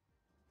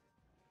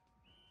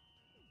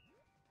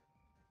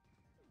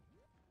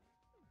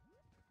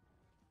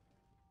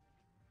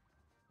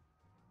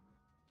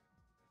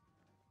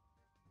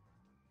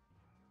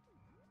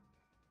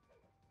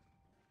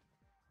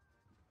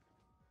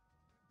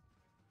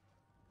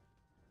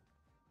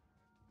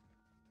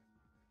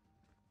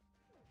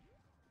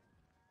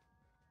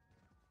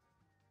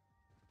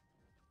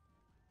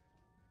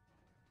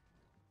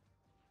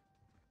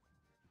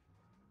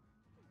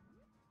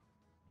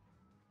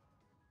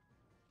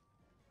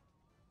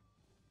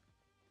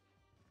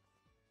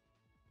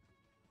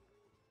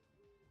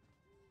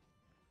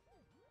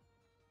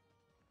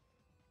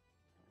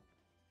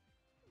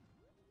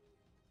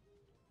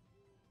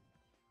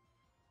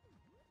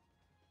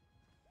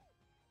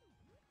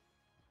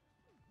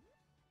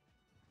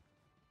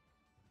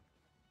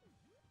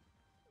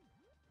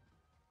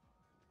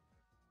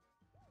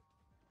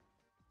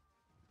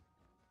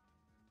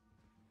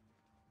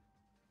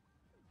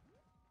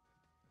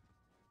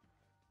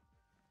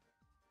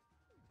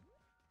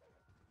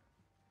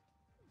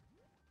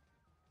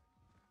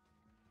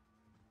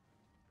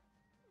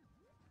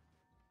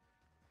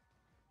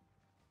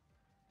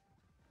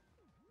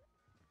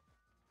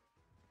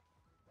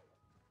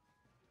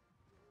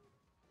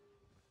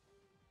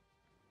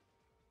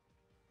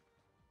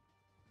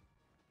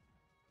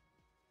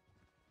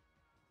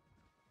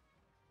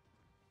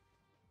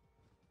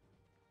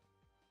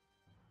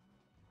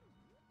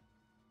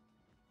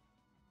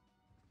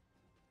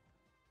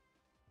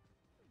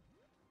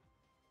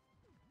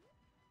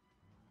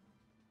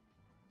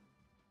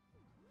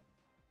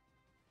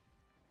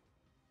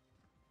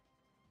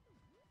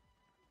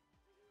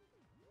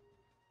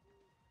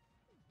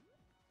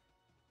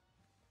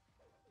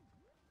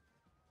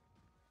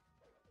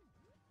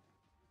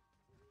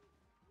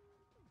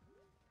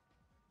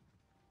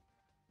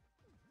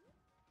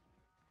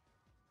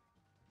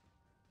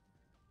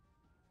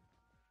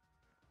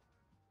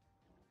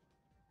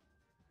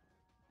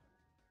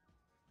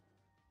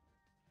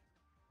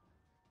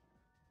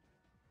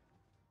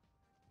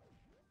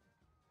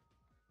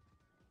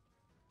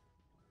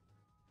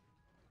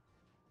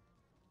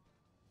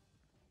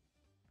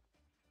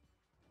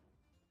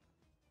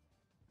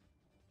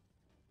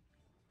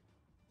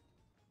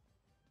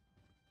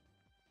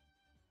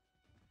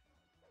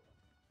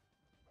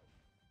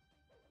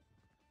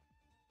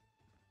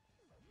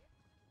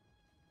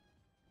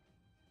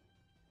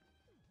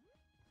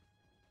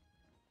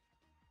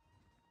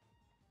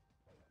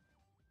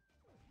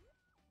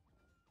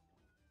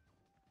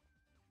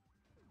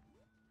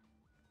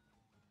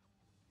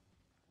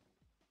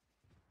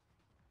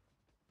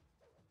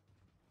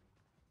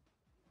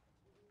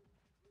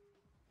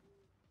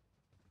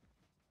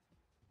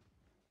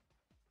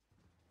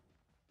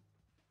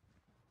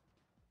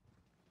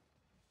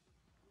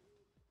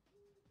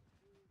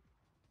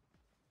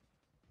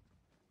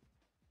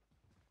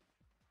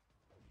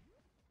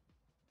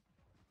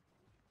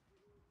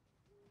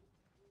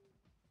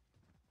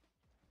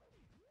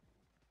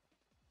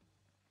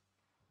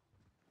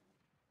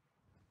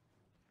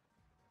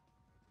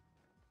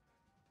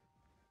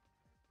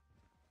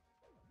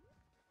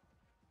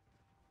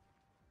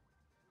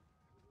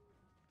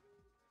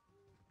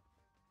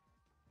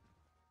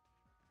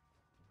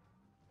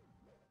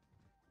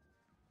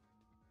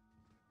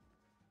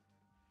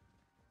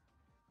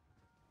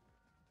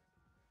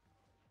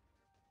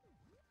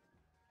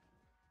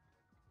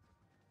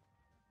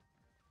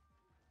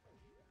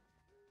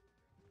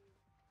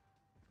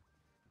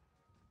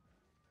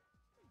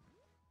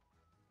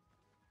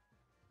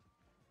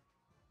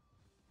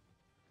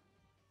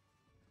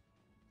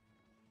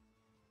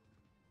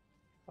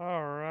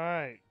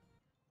 Alright.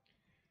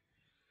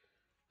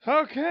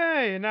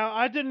 Okay, now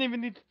I didn't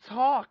even need to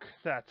talk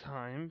that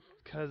time,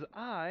 because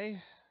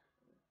I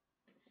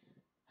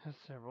have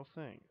several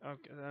things.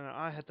 Okay, then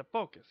I had to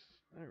focus.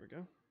 There we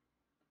go.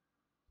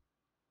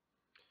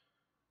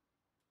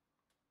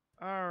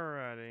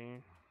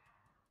 Alrighty.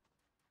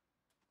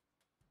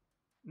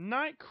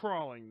 Night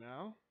crawling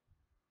now.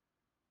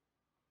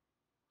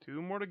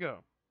 2 more to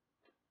go.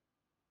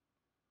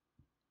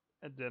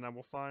 And then I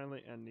will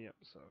finally end the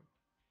episode.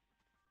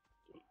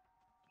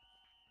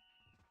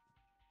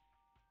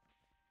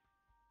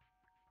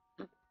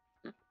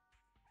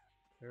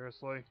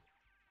 Seriously?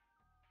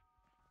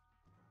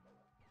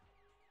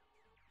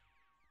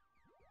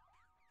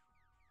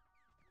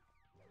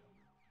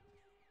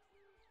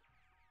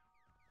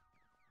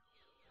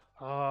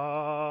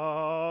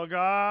 Oh,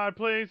 God,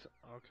 please.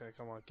 Okay,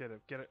 come on, get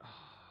it, get it.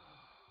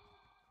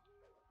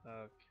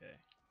 Okay.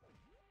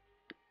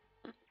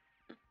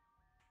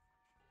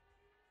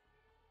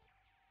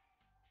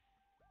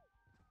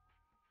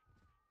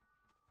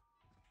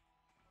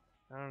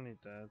 I don't need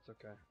that, it's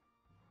okay.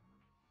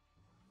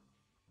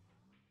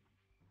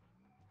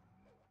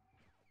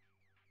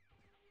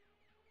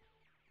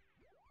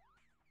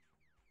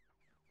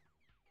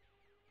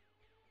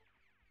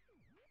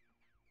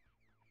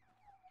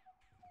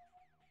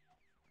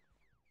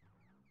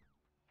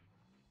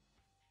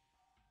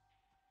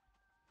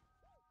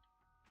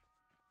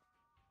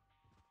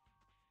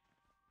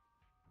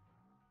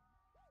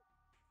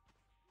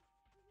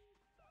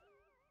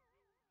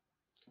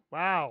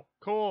 Wow,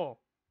 cool.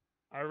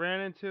 I ran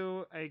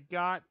into a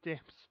goddamn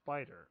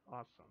spider.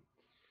 Awesome.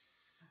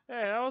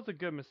 Hey, that was a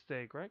good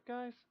mistake, right,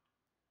 guys?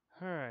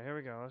 Alright, here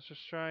we go. Let's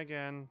just try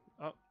again.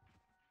 Oh,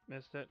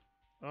 missed it.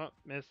 Oh,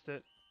 missed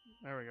it.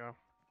 There we go.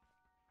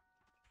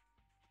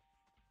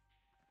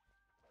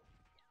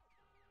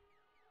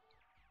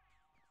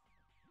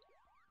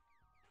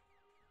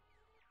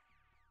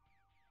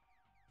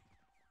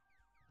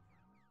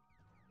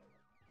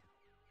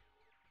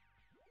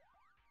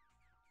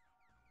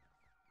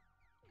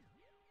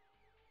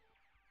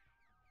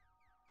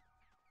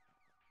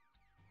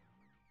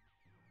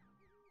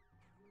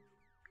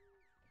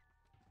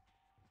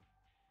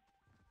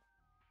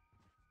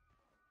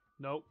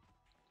 Nope.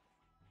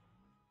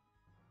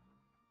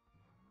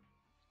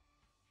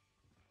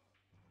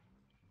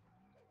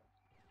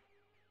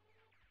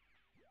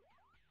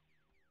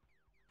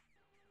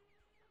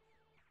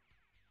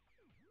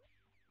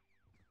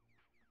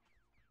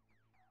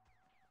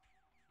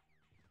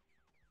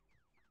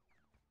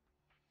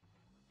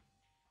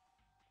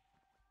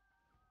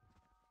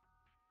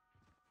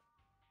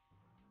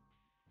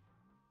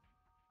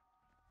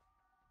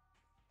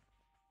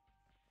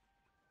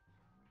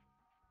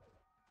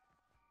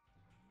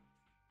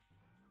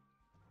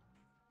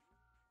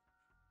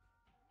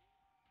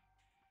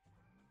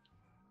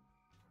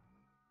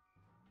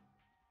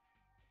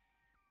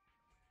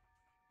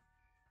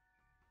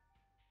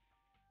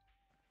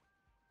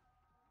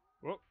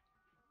 Whoop.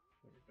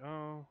 There we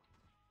go.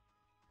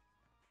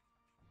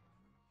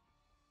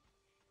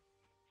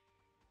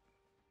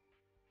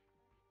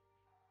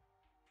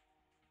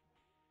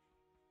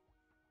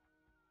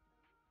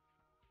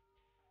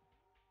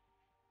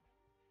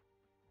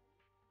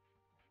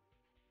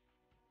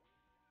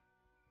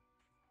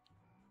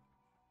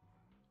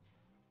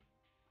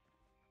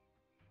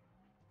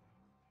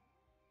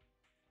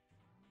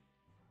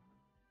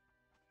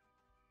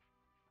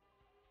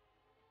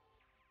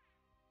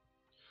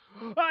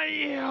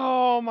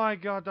 Oh my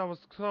god, that was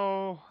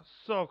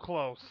so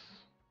close.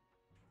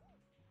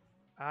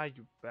 Ah,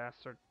 you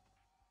bastard.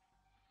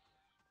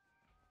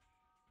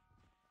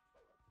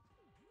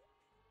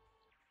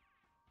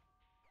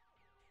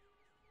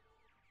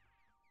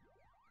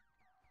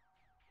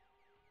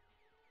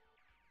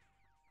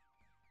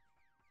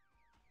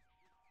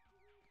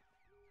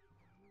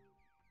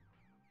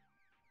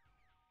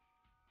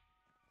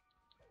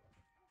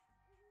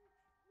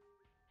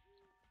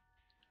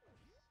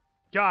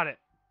 Got it.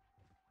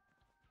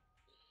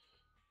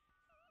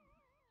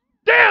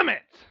 Damn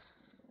it!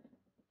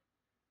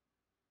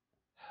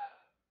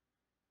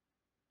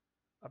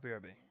 I'll be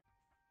right back.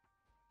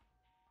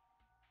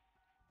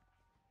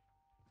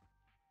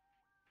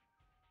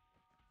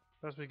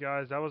 Trust me,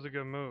 guys, that was a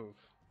good move.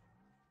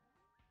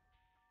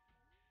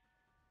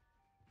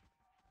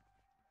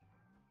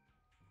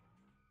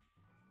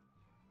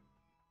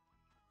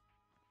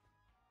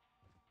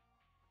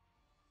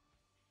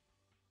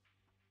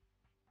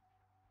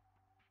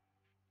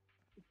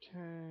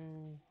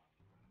 Okay.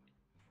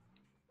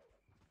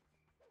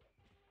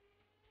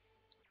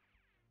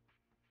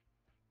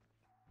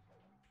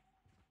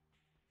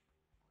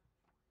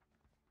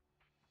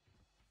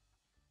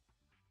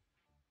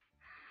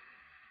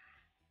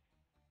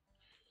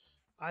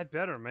 I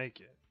better make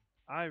it.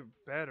 I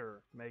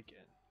better make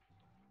it.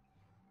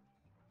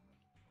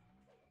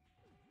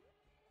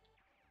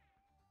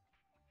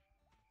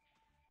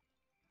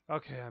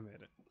 Okay, I made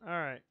it.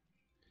 Alright.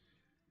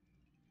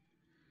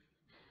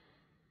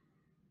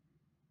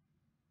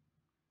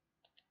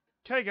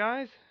 Okay,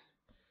 guys.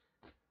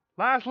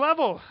 Last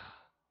level.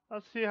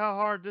 Let's see how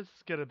hard this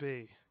is gonna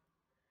be.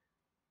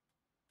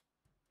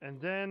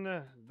 And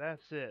then,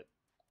 that's it.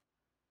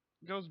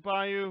 Goes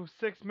by you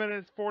 6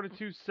 minutes,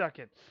 42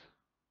 seconds.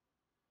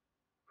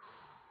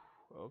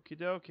 Okie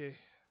dokie.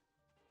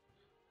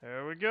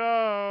 There we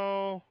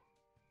go.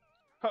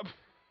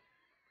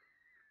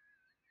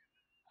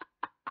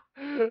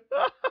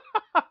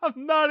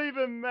 I'm not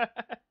even mad.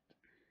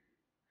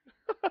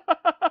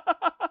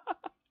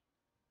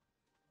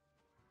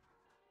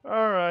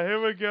 Alright,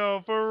 here we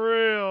go, for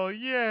real,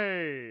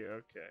 yay!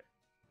 Okay.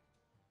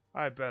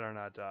 I better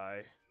not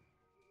die.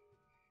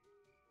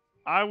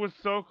 I was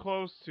so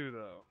close to,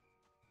 though.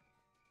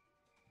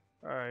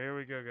 Alright, here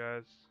we go,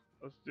 guys.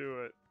 Let's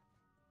do it.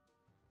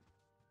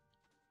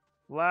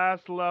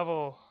 Last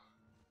level.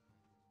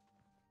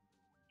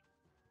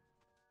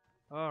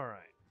 Alright.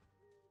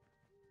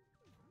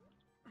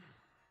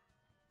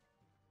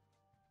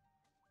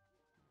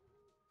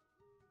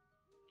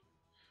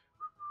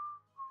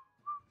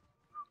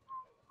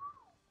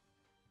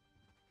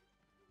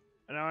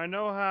 Now I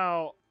know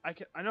how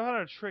I know how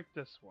to trick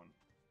this one.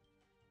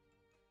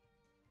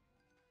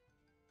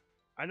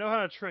 I know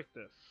how to trick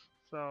this.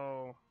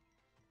 So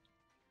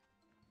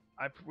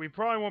we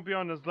probably won't be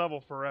on this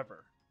level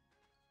forever.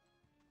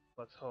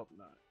 Let's hope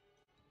not.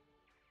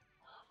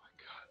 Oh my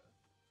god.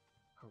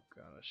 Oh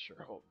god, I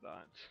sure hope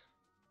not.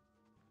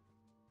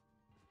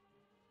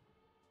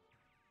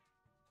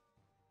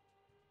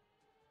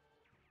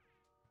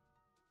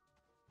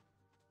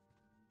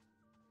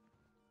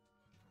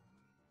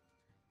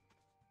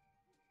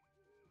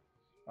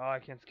 Oh, I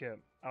can't skip.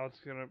 I was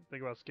gonna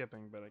think about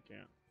skipping, but I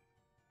can't.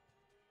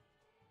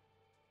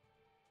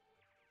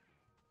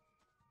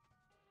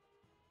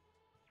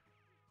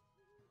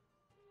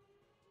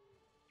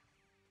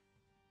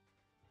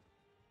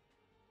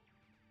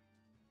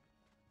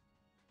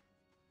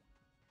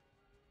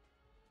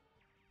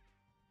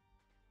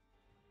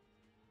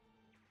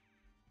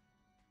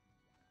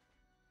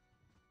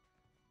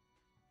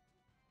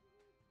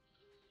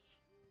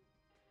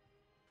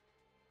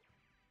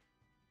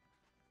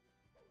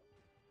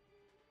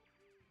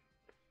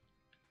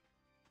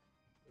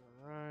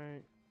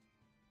 Alright.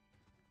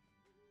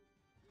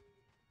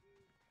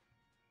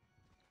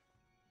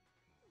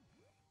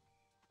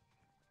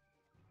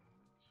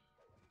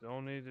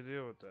 Don't need to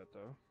deal with that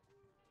though.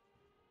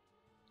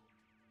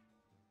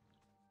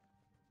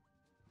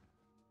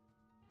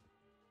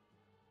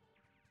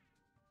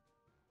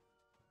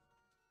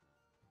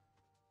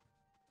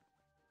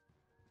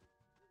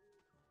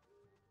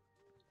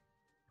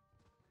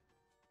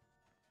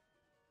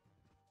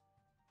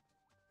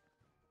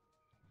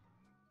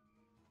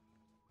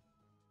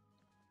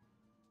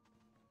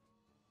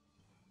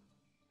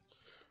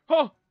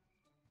 Oh!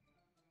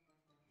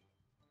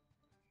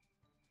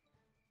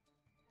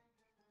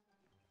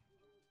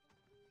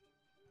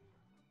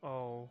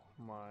 Oh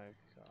my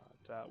god,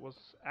 that was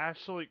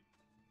actually...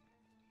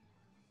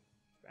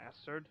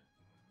 Bastard.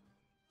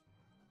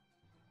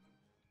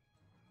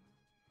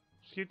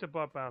 Just keep the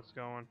butt bounce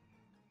going.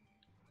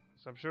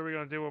 So I'm sure we're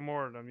gonna deal with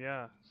more of them,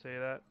 yeah, say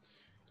that.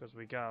 Because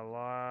we got a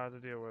lot to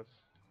deal with.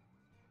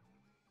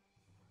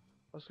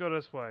 Let's go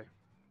this way.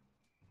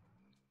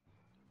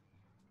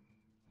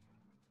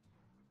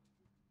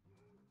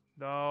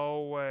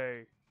 No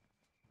way.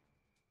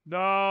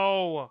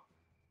 No!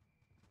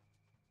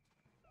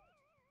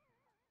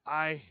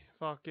 I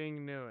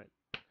fucking knew it.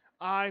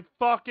 I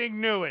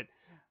fucking knew it!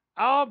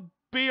 I'll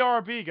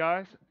BRB,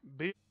 guys.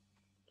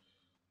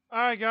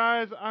 Alright,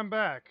 guys, I'm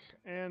back.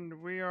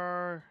 And we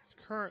are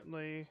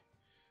currently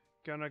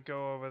gonna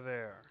go over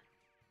there.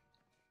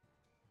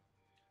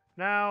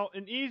 Now,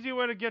 an easy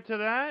way to get to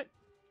that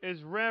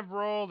is rev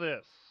roll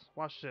this.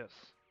 Watch this.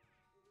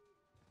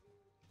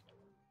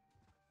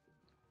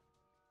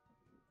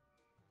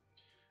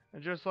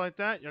 And just like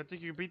that, I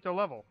think you beat the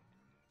level.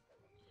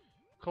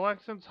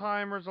 Collect some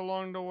timers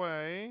along the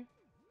way.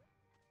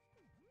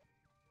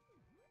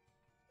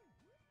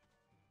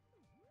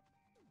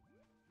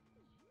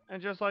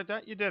 And just like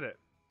that, you did it.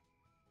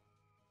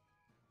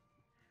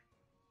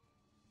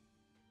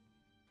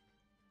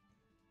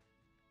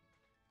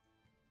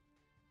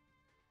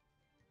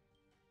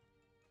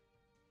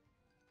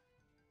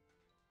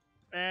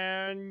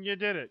 And you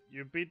did it.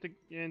 You beat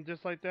and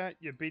just like that,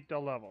 you beat the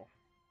level.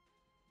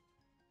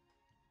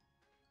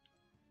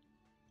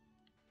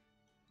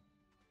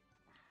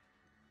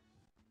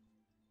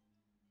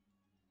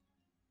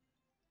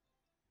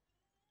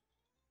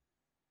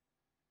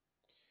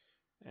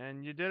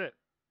 And you did it.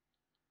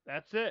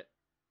 That's it.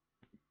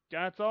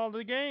 That's all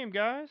the game,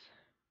 guys.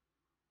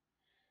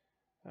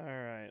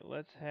 Alright,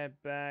 let's head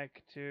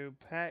back to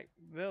Pac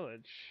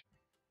Village.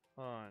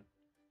 Hold on.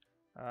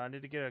 I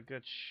need to get a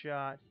good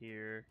shot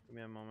here. Give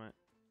me a moment.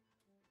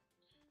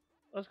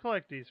 Let's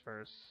collect these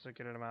first, so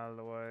get them out of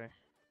the way.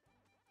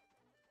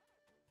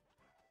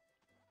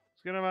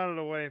 Let's get them out of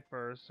the way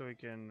first, so we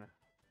can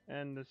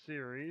end the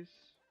series.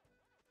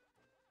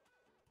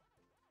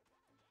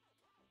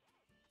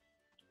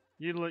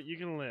 You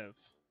can live.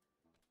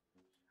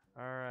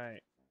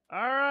 Alright.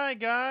 Alright,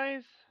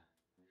 guys!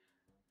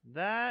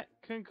 That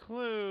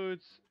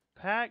concludes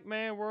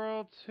Pac-Man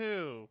World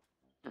 2.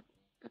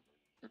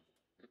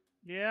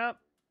 Yep.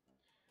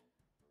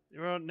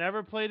 We'll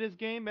never play this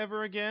game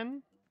ever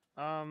again.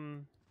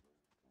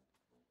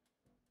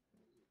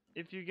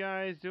 If you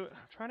guys do it...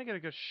 I'm trying to get a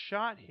good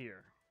shot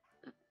here.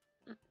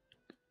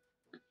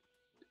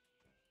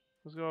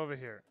 Let's go over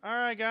here.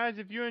 Alright, guys,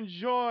 if you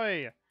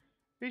enjoy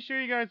Be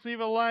sure you guys leave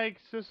a like,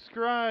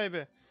 subscribe,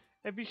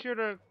 and be sure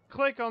to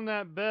click on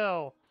that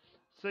bell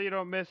so you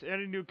don't miss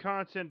any new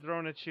content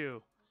thrown at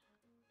you.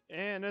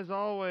 And as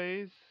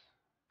always,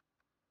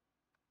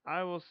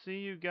 I will see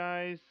you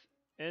guys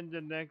in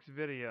the next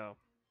video.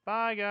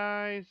 Bye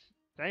guys.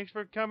 Thanks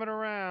for coming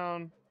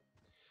around.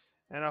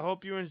 And I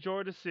hope you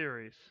enjoyed the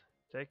series.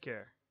 Take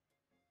care.